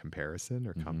about like comparison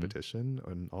or competition,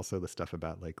 and also the stuff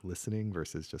about like listening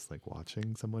versus just like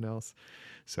watching someone else.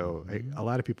 So a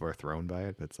lot of people are thrown by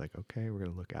it, but it's like, okay, we're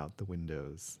going to look out the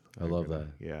windows. I love that.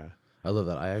 Yeah. I love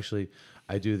that.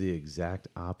 I do the exact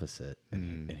opposite.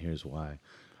 And here's why.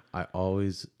 I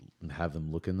always have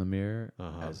them look in the mirror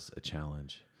as a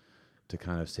challenge to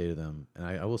kind of say to them, and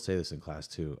I will say this in class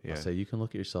too. Yeah. I'll say, you can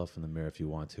look at yourself in the mirror if you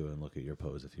want to and look at your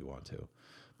pose if you want to.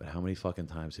 But how many fucking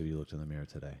times have you looked in the mirror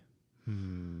today?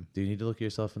 Do you need to look at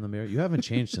yourself in the mirror? You haven't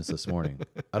changed since this morning.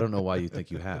 I don't know why you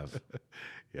think you have.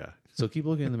 Yeah. So keep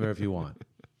looking in the mirror if you want,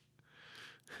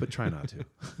 but try not to.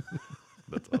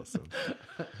 That's awesome.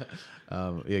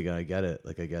 Yeah, I get it.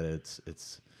 Like I get it.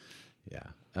 It's yeah.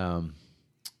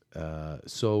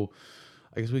 So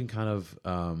I guess we can kind of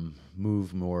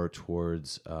move more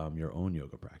towards your own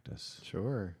yoga practice.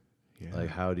 Sure. Yeah.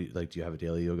 Like do you have a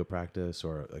daily yoga practice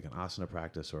or like an asana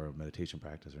practice or a meditation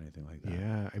practice or anything like that?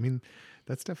 Yeah. I mean,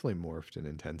 that's definitely morphed in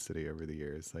intensity over the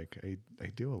years. Like I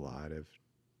do a lot of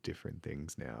different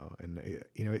things now. And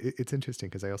it's interesting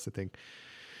because I also think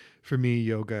for me,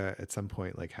 yoga at some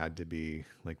point like had to be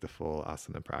like the full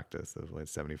asana practice of like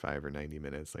 75 or 90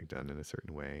 minutes, like done in a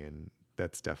certain way. And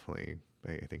that's definitely,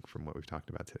 I think from what we've talked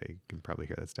about today, you can probably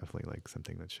hear that's definitely like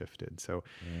something that shifted. So,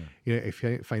 I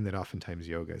find that oftentimes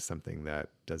yoga is something that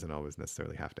doesn't always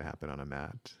necessarily have to happen on a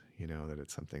mat, that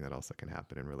it's something that also can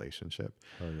happen in relationship.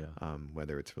 Oh yeah.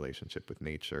 Whether it's relationship with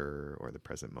nature or the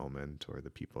present moment or the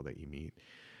people that you meet.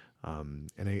 And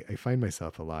I find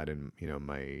myself a lot in,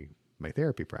 my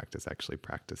therapy practice, actually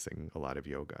practicing a lot of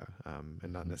yoga,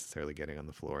 and not necessarily getting on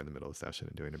the floor in the middle of a session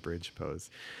and doing a bridge pose.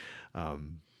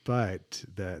 But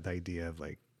the idea of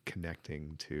like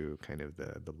connecting to kind of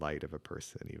the light of a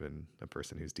person, even a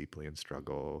person who's deeply in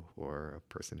struggle or a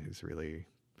person who's really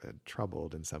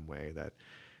troubled in some way, that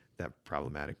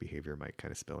problematic behavior might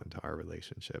kind of spill into our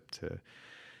relationship, to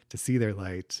see their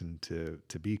light and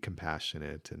to be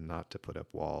compassionate and not to put up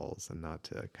walls and not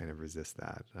to kind of resist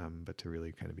that, but to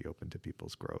really kind of be open to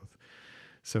people's growth.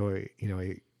 So,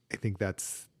 I think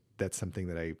that's something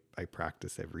that I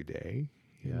practice every day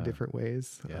in different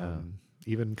ways. Yeah.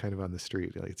 even kind of on the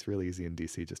street, like it's really easy in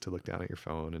DC just to look down at your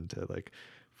phone and to like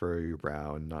furrow your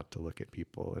brow and not to look at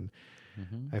people. And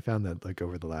I found that like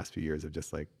over the last few years of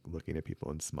just like looking at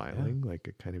people and smiling, like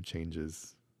it kind of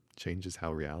changes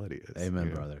how reality is. Amen, you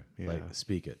know? brother. Yeah. Like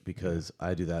speak it, because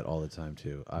I do that all the time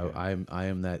too. I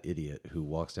am that idiot who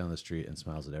walks down the street and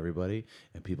smiles at everybody,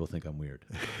 and people think I'm weird.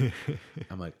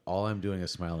 I'm like, all I'm doing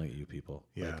is smiling at you people.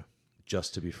 Yeah. Like,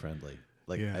 just to be friendly.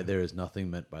 Like Yeah. there is nothing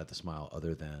meant by the smile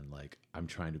other than like I'm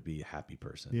trying to be a happy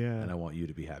person. Yeah. And I want you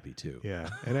to be happy too. Yeah.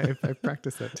 And I've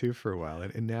practiced that too for a while.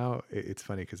 And now it's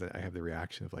funny because I have the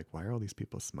reaction of like, why are all these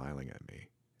people smiling at me?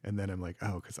 And then I'm like,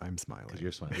 oh, because I'm smiling. Because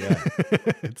you're smiling. Yeah.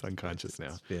 It's unconscious now.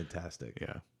 It's fantastic.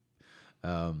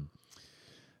 Yeah.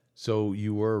 So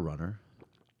you were a runner.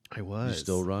 I was. You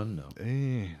still run? No.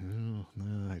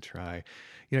 No, I try.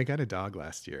 You know, I got a dog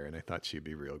last year and I thought she'd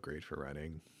be real great for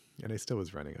running. And I still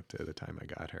was running up to the time I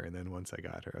got her. And then once I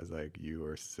got her, I was like, you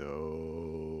are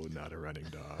so not a running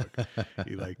dog.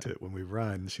 You like to, when we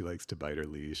run, she likes to bite her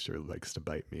leash or likes to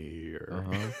bite me. Or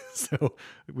so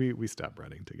we stopped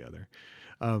running together.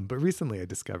 But recently I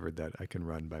discovered that I can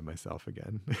run by myself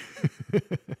again.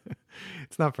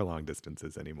 It's not for long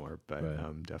distances anymore, but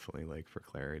definitely like for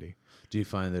clarity. Do you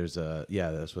find there's that's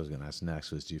what I was going to ask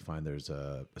next was, do you find there's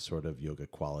a sort of yoga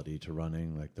quality to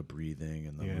running, like the breathing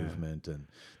and the movement, and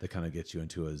that kind of gets you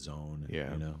into a zone?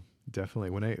 Yeah. You know? Definitely.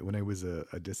 When I was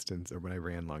a distance, or when I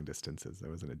ran long distances, I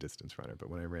wasn't a distance runner, but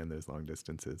when I ran those long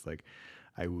distances, like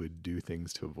I would do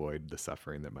things to avoid the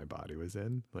suffering that my body was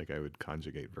in. Like I would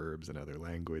conjugate verbs in other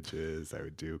languages. I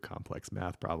would do complex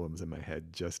math problems in my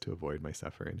head just to avoid my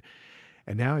suffering.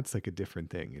 And now it's like a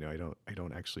different thing. You know, I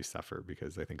don't actually suffer,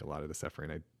 because I think a lot of the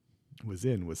suffering I was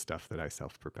in was stuff that I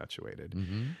self-perpetuated.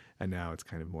 And now it's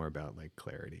kind of more about like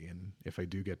clarity. And if I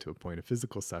do get to a point of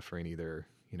physical suffering, either,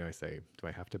 you know, I say, do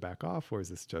I have to back off, or is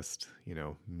this just, you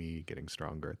know, me getting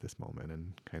stronger at this moment,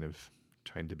 and kind of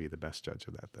trying to be the best judge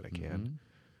of that I can.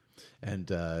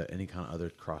 And any kind of other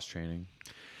cross training?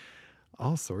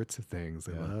 All sorts of things.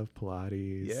 I love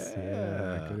Pilates.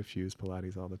 Yeah. I go to Fuse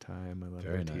Pilates all the time. I love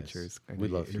Very their nice. teachers. We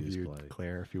love Fuse interviewed Pilates.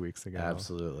 Claire a few weeks ago.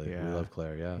 Absolutely. Yeah. We love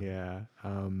Claire. Yeah. Yeah.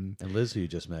 And Liz, who you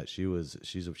just met, she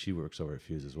works over at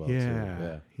Fuse as well.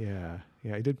 Yeah. Too.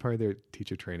 Yeah. I did part of their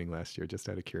teacher training last year just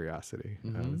out of curiosity.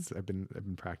 I've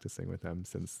been practicing with them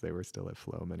since they were still at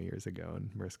Flow many years ago, and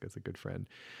Mariska's a good friend.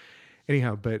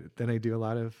 Anyhow, but then I do a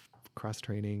lot of cross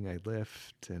training. I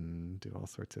lift and do all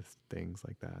sorts of things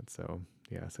like that. So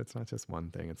so it's not just one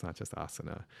thing. It's not just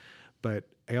asana. But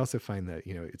I also find that,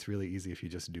 you know, it's really easy if you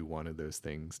just do one of those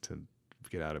things to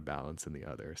get out of balance in the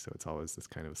other. So it's always this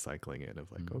kind of cycling in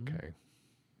of like, okay,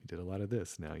 you did a lot of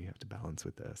this. Now you have to balance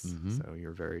with this. So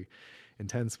you're very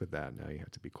intense with that. Now you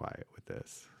have to be quiet with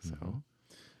this. So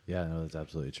Yeah, no, that's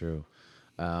absolutely true.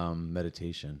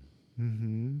 Meditation.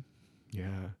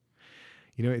 Yeah.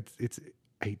 You know,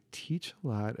 I teach a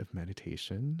lot of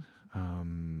meditation.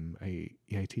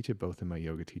 I teach it both in my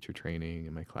yoga teacher training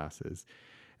and my classes,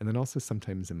 and then also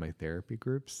sometimes in my therapy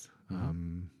groups.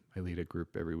 I lead a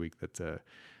group every week that's a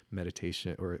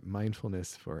meditation or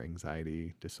mindfulness for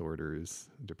anxiety disorders,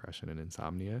 depression, and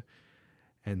insomnia.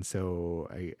 And so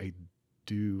I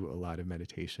do a lot of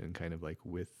meditation kind of like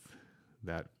with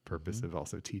that purpose of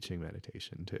also teaching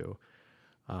meditation too.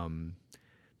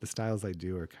 The styles I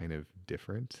do are kind of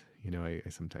different. You know, I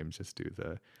sometimes just do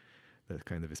the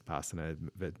kind of Vipassana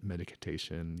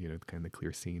meditation, you know, kind of the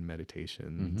clear scene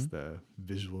meditations, the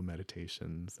visual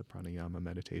meditations, the pranayama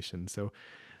meditation. So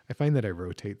I find that I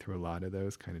rotate through a lot of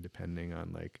those, kind of depending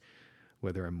on like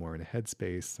whether I'm more in a head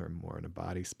space or more in a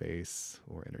body space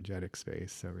or energetic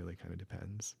space. So it really kind of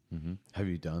depends. Have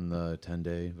you done the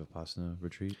 10-day Vipassana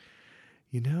retreat?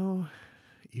 You know,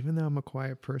 even though I'm a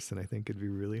quiet person, I think it'd be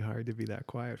really hard to be that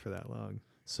quiet for that long.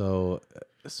 So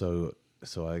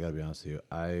I gotta be honest with you.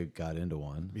 I got into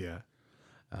one. Yeah.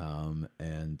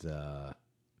 And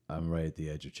I'm right at the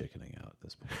edge of chickening out at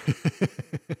this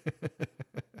point.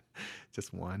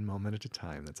 Just one moment at a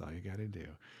time. That's all you got to do.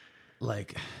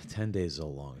 Like 10 days is a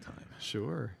long time.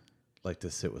 Sure. Like to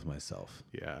sit with myself.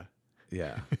 Yeah.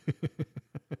 Yeah.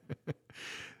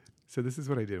 So this is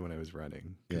what I did when I was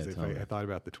running. Because Yeah, I thought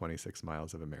about the 26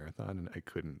 miles of a marathon and I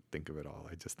couldn't think of it all.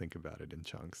 I just think about it in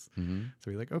chunks. So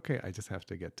you're like, okay, I just have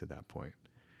to get to that point.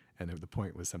 And if the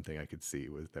point was something I could see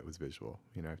that was visual.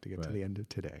 You know, I have to get to the end of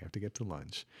today. I have to get to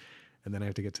lunch. And then I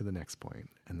have to get to the next point,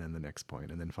 and then the next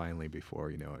point, and then finally, before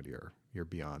you know it, you're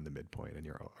beyond the midpoint and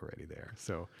you're already there.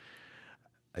 So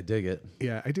I dig it.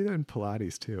 yeah, I do that in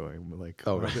Pilates too. I'm like,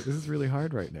 Oh, wow, right. this is really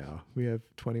hard right now. We have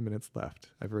 20 minutes left.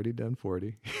 I've already done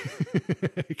 40.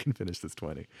 I can finish this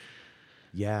 20.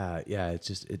 Yeah, yeah. It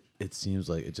just it seems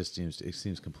like it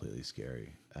seems completely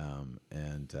scary.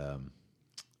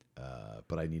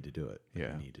 But I need to do it.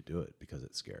 Yeah. I need to do it because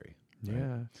it's scary. Yeah.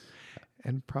 Right?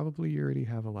 And probably you already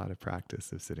have a lot of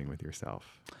practice of sitting with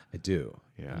yourself. I do.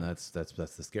 Yeah. And that's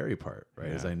the scary part, right?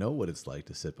 Is Yeah. I know what it's like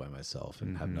to sit by myself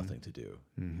and have nothing to do.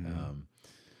 Mm-hmm.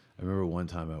 I remember one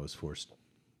time I was forced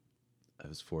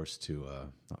to,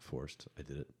 not forced, I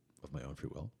did it of my own free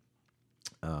will,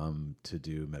 to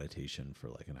do meditation for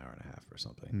like an hour and a half or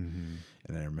something. Mm-hmm.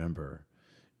 And I remember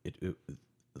it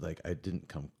like I didn't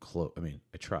come close. I mean,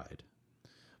 I tried,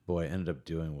 but what I ended up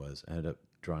doing was I ended up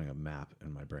drawing a map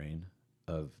in my brain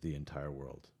of the entire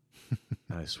world.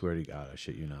 And I swear to God, I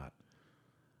shit you not,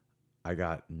 I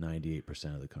got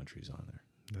 98% of the countries on there.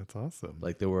 That's awesome.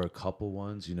 Like there were a couple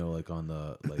ones, you know, like on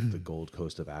the the Gold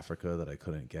Coast of Africa that I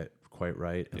couldn't get quite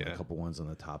right, and Yeah. a couple ones on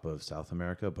the top of South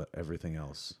America, but everything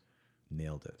else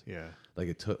nailed it. Yeah. Like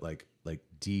it took like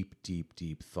deep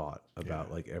thought about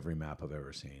Yeah. like every map I've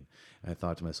ever seen. And I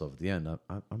thought to myself at the end,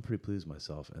 I'm pretty pleased with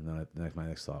myself. And then my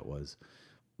next thought was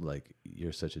like,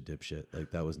 you're such a dipshit.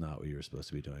 Like that was not what you were supposed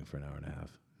to be doing for an hour and a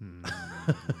half.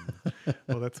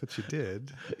 Well, that's what you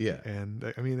did. Yeah.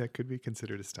 And I mean, that could be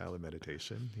considered a style of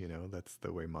meditation. You know, that's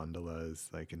the way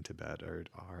mandalas like in Tibet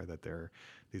are that they're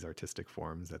these artistic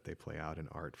forms that they play out in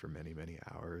art for many, many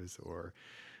hours. Or,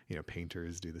 you know,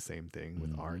 painters do the same thing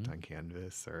with art on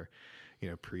canvas. Or, you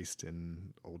know, priests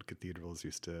in old cathedrals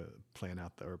used to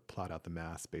plot out the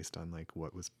mass based on like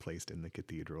what was placed in the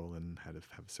cathedral and had to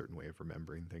have a certain way of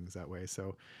remembering things that way.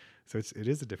 So it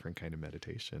is a different kind of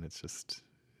meditation. It's just,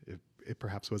 it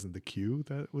perhaps wasn't the cue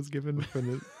that was given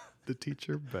from the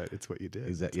teacher, but it's what you did.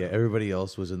 Exactly. So. Yeah. Everybody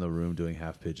else was in the room doing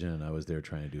half pigeon, and I was there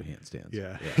trying to do handstands.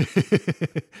 Yeah.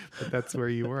 But that's where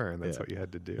you were, and that's what you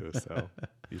had to do. So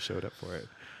you showed up for it.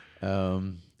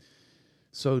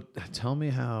 So tell me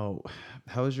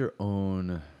how's your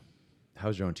own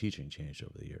teaching changed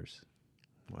over the years?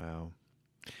 Wow.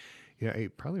 Yeah,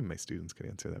 probably my students could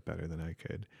answer that better than I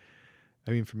could.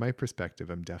 I mean, from my perspective,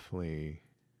 I'm definitely,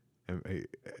 I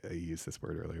used this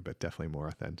word earlier, but definitely more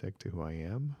authentic to who I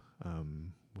am.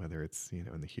 Whether it's, you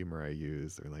know, in the humor I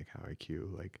use or like how I cue,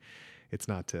 like it's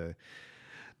not to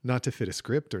fit a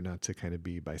script or not to kind of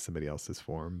be by somebody else's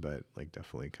form, but like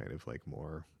definitely kind of like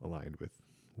more aligned with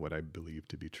what I believe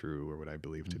to be true or what I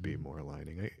believe to be more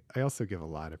aligning. I also give a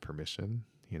lot of permission.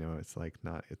 You know, it's like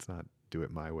it's not do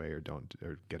it my way or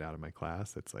get out of my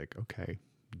class. It's like, okay,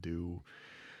 do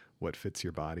what fits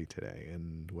your body today,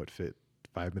 and what fit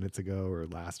 5 minutes ago or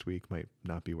last week might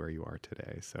not be where you are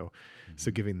today. So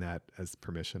giving that as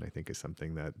permission, I think, is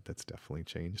something that's definitely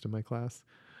changed in my class.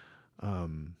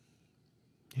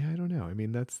 Yeah, I don't know. I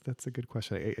mean, that's a good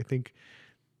question. I think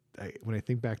when I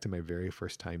think back to my very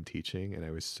first time teaching, and I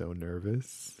was so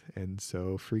nervous and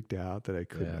so freaked out that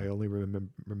I only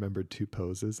remembered 2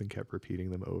 poses and kept repeating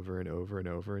them over and over and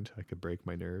over until I could break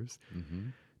my nerves.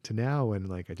 To now, when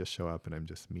like I just show up and I'm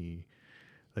just me,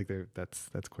 like that's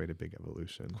quite a big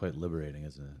evolution. Quite liberating,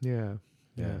 isn't it?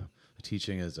 Yeah.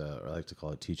 Teaching I like to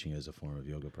call it teaching as a form of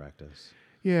yoga practice.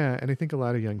 Yeah, and I think a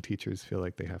lot of young teachers feel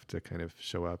like they have to kind of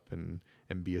show up and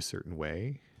be a certain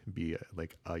way, be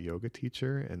like a yoga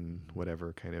teacher, and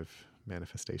whatever kind of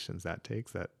manifestations that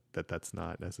takes, that's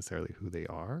not necessarily who they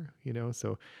are, you know?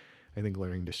 So I think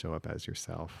learning to show up as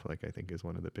yourself, like I think is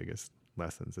one of the biggest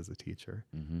lessons as a teacher.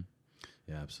 Mm-hmm.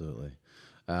 Yeah, absolutely.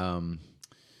 So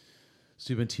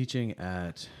you've been teaching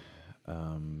at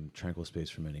Tranquil Space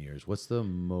for many years. What's the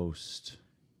most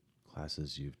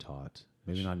classes you've taught?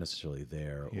 Maybe not necessarily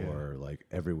there or like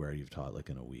everywhere you've taught, like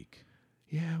in a week.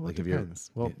 Yeah, well, Like, it depends.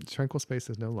 Tranquil Space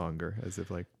is no longer, as of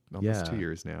like almost 2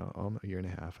 years now, a year and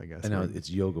a half, I guess. And now it's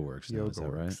Yoga Works now, is that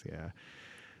right? Yeah.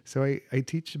 So I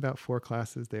teach about 4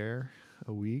 classes there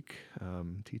a week,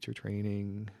 teacher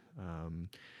training.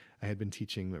 I had been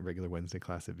teaching a regular Wednesday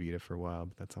class at Vita for a while,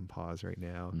 but that's on pause right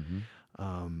now.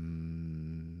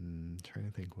 Trying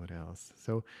to think what else.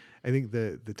 So I think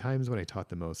the times when I taught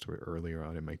the most were earlier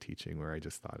on in my teaching, where I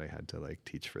just thought I had to like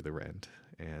teach for the rent,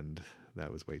 and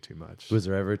that was way too much. Was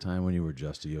there ever a time when you were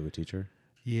just a yoga teacher?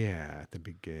 Yeah, at the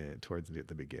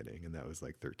the beginning, and that was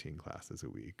like 13 classes a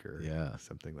week or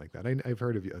something like that. I've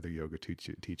heard of other yoga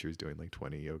teachers doing like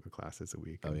 20 yoga classes a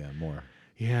week. Oh yeah, more.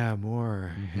 Yeah,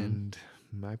 more. And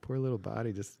my poor little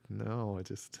body it just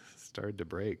started to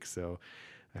break. So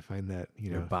I find that,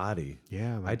 Your body.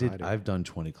 Yeah, body. I've done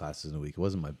 20 classes in a week. It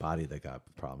wasn't my body that got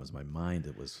the problem. It was my mind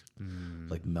that was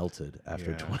like melted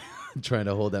after 20, trying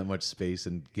to hold that much space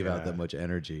and give out that much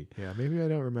energy. Yeah, maybe I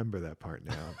don't remember that part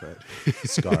now, but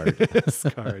Scarred.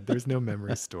 Scarred. There's no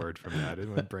memory stored from that.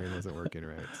 My brain wasn't working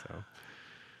right. So,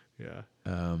 yeah.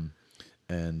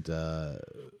 And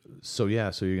so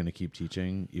you're going to keep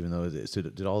teaching, even though so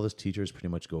did all those teachers pretty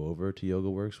much go over to Yoga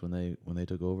Works when they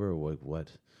took over, or what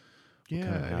kind of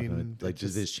Yeah, I happened? mean, Like,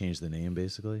 did they just change the name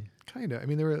basically? kind of. I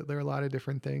mean, there are a lot of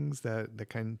different things that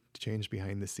kind of changed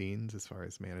behind the scenes as far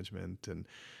as management and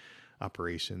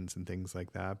operations and things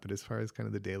like that. But as far as kind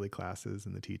of the daily classes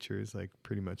and the teachers, like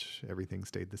pretty much everything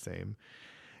stayed the same.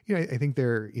 You know, I think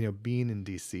they're, you know, being in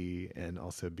DC and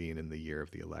also being in the year of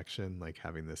the election, like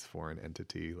having this foreign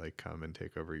entity like come and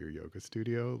take over your yoga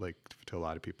studio, like to a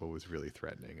lot of people was really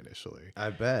threatening initially.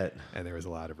 I bet. And there was a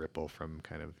lot of ripple from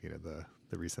kind of, you know, the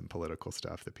recent political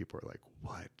stuff that people were like,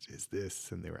 what is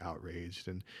this? And they were outraged.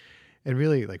 And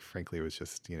really, like, frankly, it was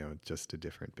just, you know, just a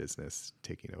different business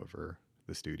taking over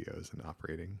the studios and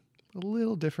operating a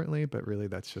little differently. But really,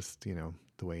 that's just, you know,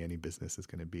 the way any business is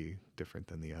going to be different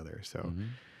than the other. So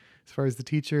as far as the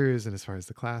teachers and as far as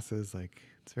the classes, like,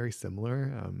 it's very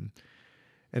similar.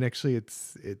 And actually,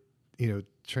 you know,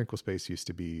 Tranquil Space used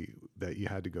to be that you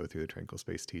had to go through the Tranquil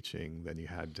Space teaching, then you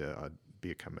had to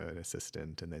become an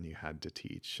assistant, and then you had to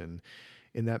teach. And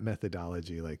in that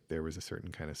methodology, like, there was a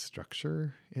certain kind of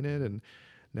structure in it. And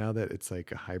now that it's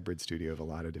like a hybrid studio of a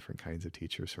lot of different kinds of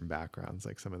teachers from backgrounds,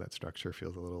 like some of that structure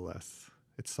feels a little less,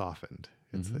 it's softened.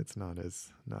 It's not as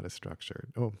structured.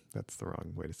 Oh, that's the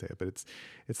wrong way to say it, but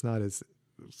it's not as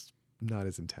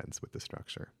intense with the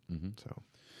structure. So,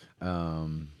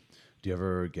 do you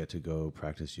ever get to go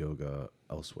practice yoga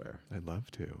elsewhere? I'd love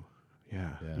to. Yeah.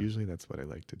 Usually that's what I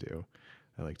like to do.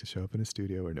 I like to show up in a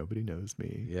studio where nobody knows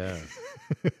me. Yeah.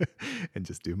 And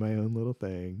just do my own little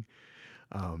thing.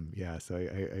 So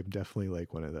I'm definitely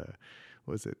like one of the,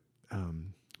 what was it?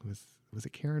 Was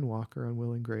it Karen Walker on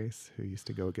Will and Grace who used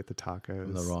to go get the tacos?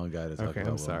 I'm the wrong guy to talk about.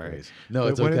 I'm Will sorry. And Grace. No, but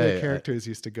it's one okay. One of the characters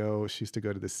she used to go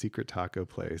to this secret taco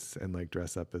place and like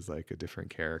dress up as like a different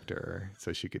character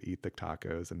so she could eat the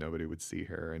tacos and nobody would see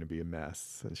her and it'd be a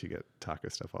mess and she'd get taco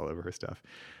stuff all over her stuff.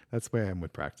 That's the way I'm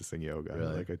with practicing yoga.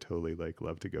 Really? Like, I totally like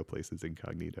love to go places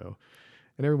incognito.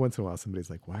 And every once in a while somebody's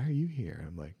like, "Why are you here?"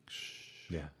 I'm like, "Shh."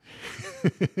 Yeah.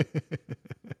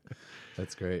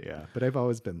 That's great. Yeah. But I've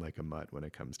always been like a mutt when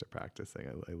it comes to practicing.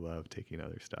 I love taking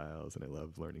other styles and I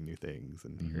love learning new things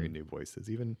and hearing new voices,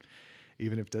 even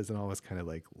if it doesn't always kind of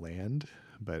like land.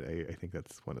 But I think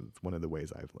that's one of the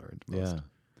ways I've learned most.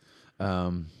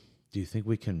 Yeah. Do you think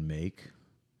we can make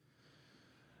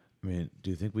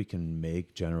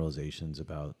generalizations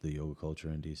about the yoga culture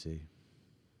in DC?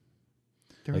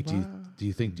 Like, do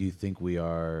you think we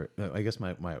are? I guess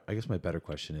my better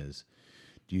question is,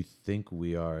 do you think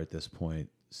we are at this point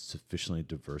sufficiently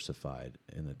diversified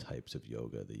in the types of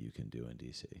yoga that you can do in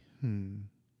DC?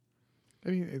 I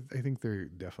mean, I think there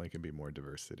definitely can be more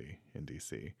diversity in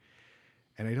DC,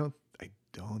 and I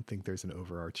don't think there's an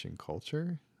overarching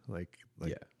culture like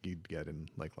you'd get in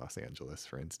like Los Angeles,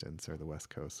 for instance, or the West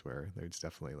Coast, where there's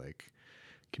definitely like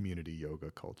community yoga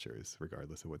cultures,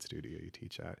 regardless of what studio you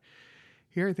teach at.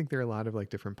 Here, I think there are a lot of like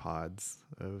different pods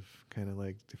of kind of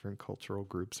like different cultural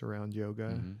groups around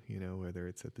yoga, you know, whether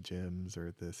it's at the gyms or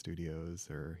at the studios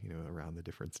or, you know, around the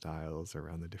different styles,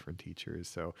 around the different teachers.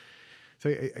 So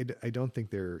I don't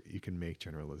think you can make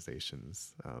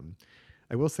generalizations.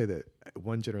 I will say that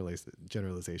one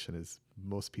generalization is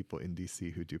most people in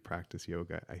DC who do practice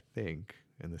yoga, I think,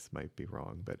 and this might be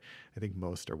wrong, but I think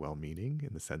most are well-meaning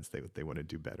in the sense they want to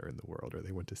do better in the world, or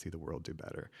they want to see the world do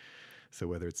better. So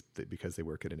whether it's because they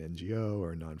work at an NGO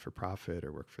or a non-for-profit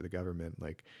or work for the government,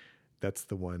 like that's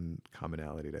the one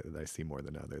commonality that I see more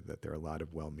than other, that there are a lot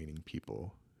of well-meaning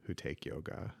people who take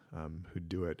yoga, who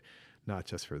do it not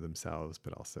just for themselves,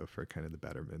 but also for kind of the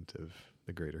betterment of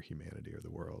the greater humanity or the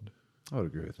world. I would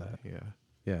agree with that. Yeah.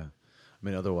 Yeah. I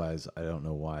mean, otherwise, I don't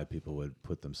know why people would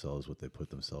put themselves what they put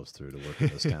themselves through to work in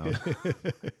this town.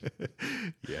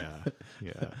 Yeah.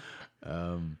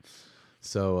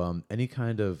 So any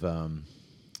kind of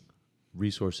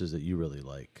resources that you really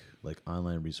like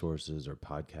online resources or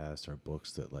podcasts or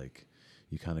books that like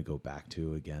you kind of go back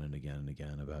to again and again and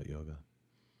again about yoga?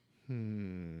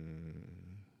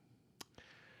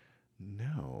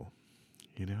 No.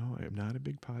 You know, I'm not a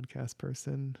big podcast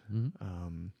person.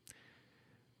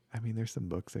 I mean, there's some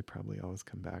books I probably always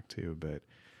come back to, but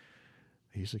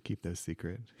I usually keep those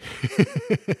secret.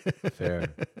 Fair.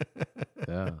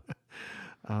 Yeah.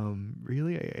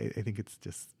 Really, I think it's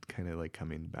just kind of like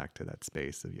coming back to that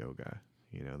space of yoga,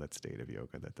 you know, that state of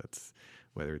yoga, that's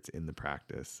whether it's in the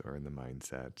practice or in the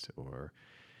mindset or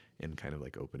in kind of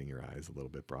like opening your eyes a little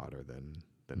bit broader than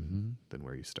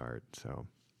where you start. So,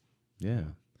 yeah.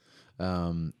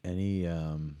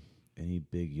 Any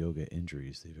big yoga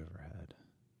injuries that you've ever had?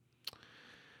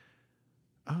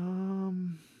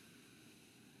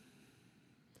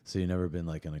 So you've never been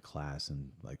like in a class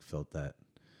and like felt that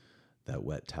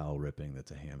wet towel ripping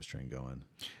that's a hamstring going?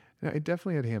 I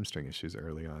definitely had hamstring issues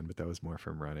early on, but that was more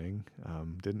from running.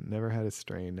 Never had a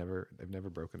strain. I've never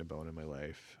broken a bone in my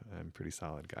life. I'm a pretty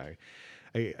solid guy.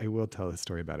 I will tell a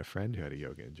story about a friend who had a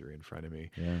yoga injury in front of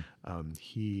me. Yeah.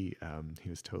 He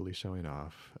was totally showing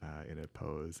off in a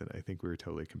pose, and I think we were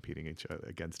totally competing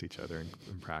against each other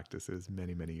in practices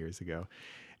many years ago.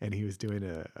 And he was doing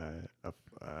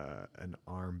an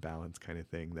arm balance kind of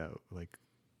thing that like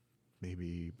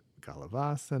maybe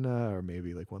Galavasana or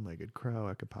maybe like one-legged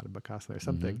crow, Ekapadambakasana or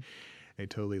something. And he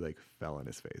totally like fell on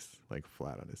his face, like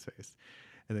flat on his face.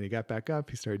 And then he got back up,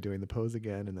 he started doing the pose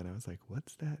again. And then I was like,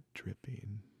 what's that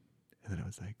dripping? And then I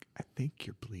was like, I think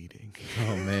you're bleeding.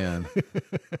 Oh man.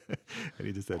 And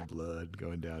he just had blood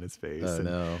going down his face. Oh, and,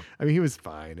 no. I mean, he was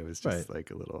fine. It was just Right. like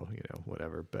a little,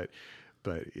 whatever. But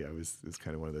yeah, it was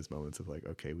kind of one of those moments of like,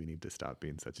 okay, we need to stop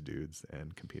being such dudes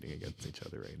and competing against each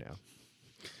other right now.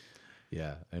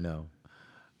 Yeah, I know.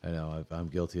 I'm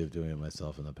guilty of doing it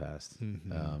myself in the past.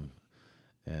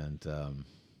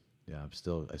 Yeah,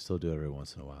 I still do it every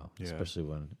once in a while, especially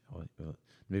when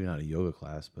maybe not a yoga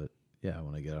class, but yeah,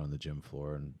 when I get out on the gym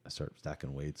floor and I start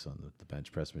stacking weights on the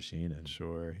bench press machine. And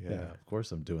Sure. Yeah. of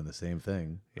course I'm doing the same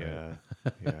thing. Yeah.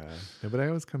 Yeah. No, but I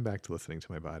always come back to listening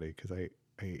to my body because I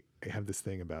have this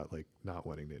thing about like not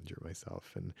wanting to injure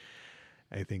myself. And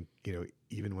I think,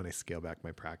 even when I scale back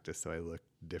my practice, so I look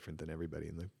different than everybody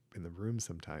in the room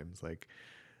sometimes, like,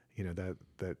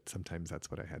 that sometimes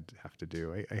that's what I have to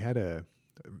do. I had a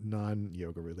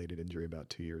non-yoga related injury about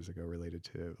 2 years ago related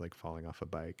to like falling off a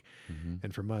bike.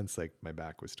 And for months, like my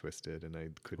back was twisted and I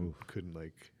couldn't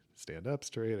like stand up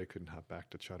straight. I couldn't hop back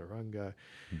to chaturanga.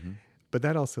 But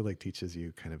that also like teaches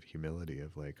you kind of humility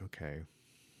of like, okay,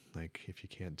 like if you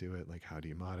can't do it, like how do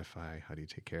you modify? How do you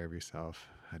take care of yourself?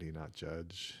 How do you not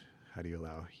judge? How do you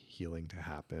allow healing to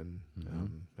happen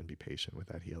and be patient with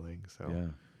that healing?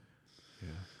 So,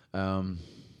 yeah.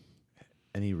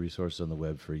 Any resources on the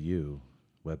web for you?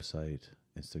 Website,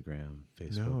 Instagram,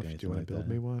 Facebook, No, anything do you want like to build that?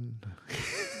 me one?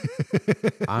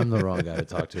 I'm the wrong guy to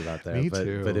talk to about that. Me but,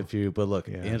 too. But look,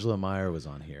 Yeah. Angela Meyer was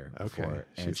on here Okay, before,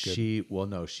 and she's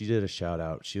good. she did a shout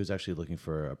out. She was actually looking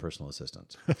for a personal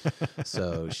assistant.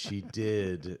 So she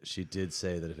did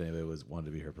say that if anybody wanted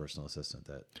to be her personal assistant,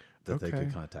 that they Okay.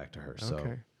 could contact her. So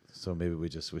Okay. so maybe we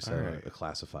set right. a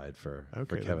classified for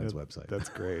Okay, Kevin's website. That's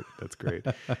great. That's great.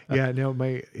 Yeah, no,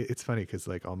 it's funny because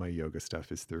like all my yoga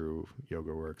stuff is through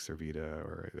YogaWorks or Vita,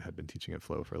 or I had been teaching at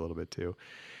Flow for a little bit too.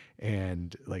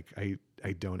 And like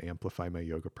I don't amplify my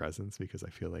yoga presence because I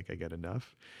feel like I get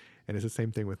enough. And it's the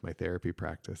same thing with my therapy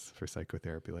practice for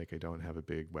psychotherapy. Like I don't have a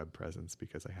big web presence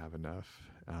because I have enough.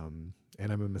 And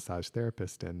I'm a massage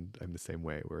therapist, and I'm the same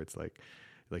way where it's like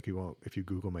you won't, if you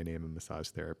Google my name in massage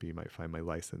therapy, you might find my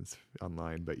license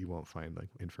online, but you won't find like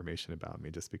information about me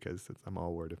just because I'm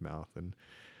all word of mouth, and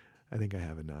I think I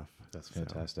have enough. That's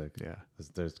fantastic. So, yeah.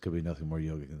 There could be nothing more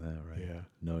yogic than that, right? Yeah.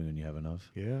 Knowing when you have enough.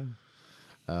 Yeah.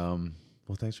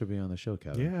 Well, thanks for being on the show,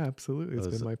 Kevin. Yeah, absolutely. It's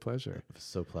been my pleasure. It was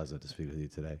so pleasant to speak with you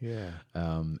today. Yeah.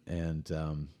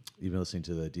 You've been listening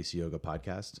to the DC Yoga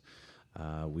podcast.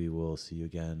 We will see you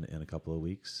again in a couple of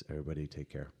weeks. Everybody take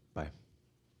care. Bye.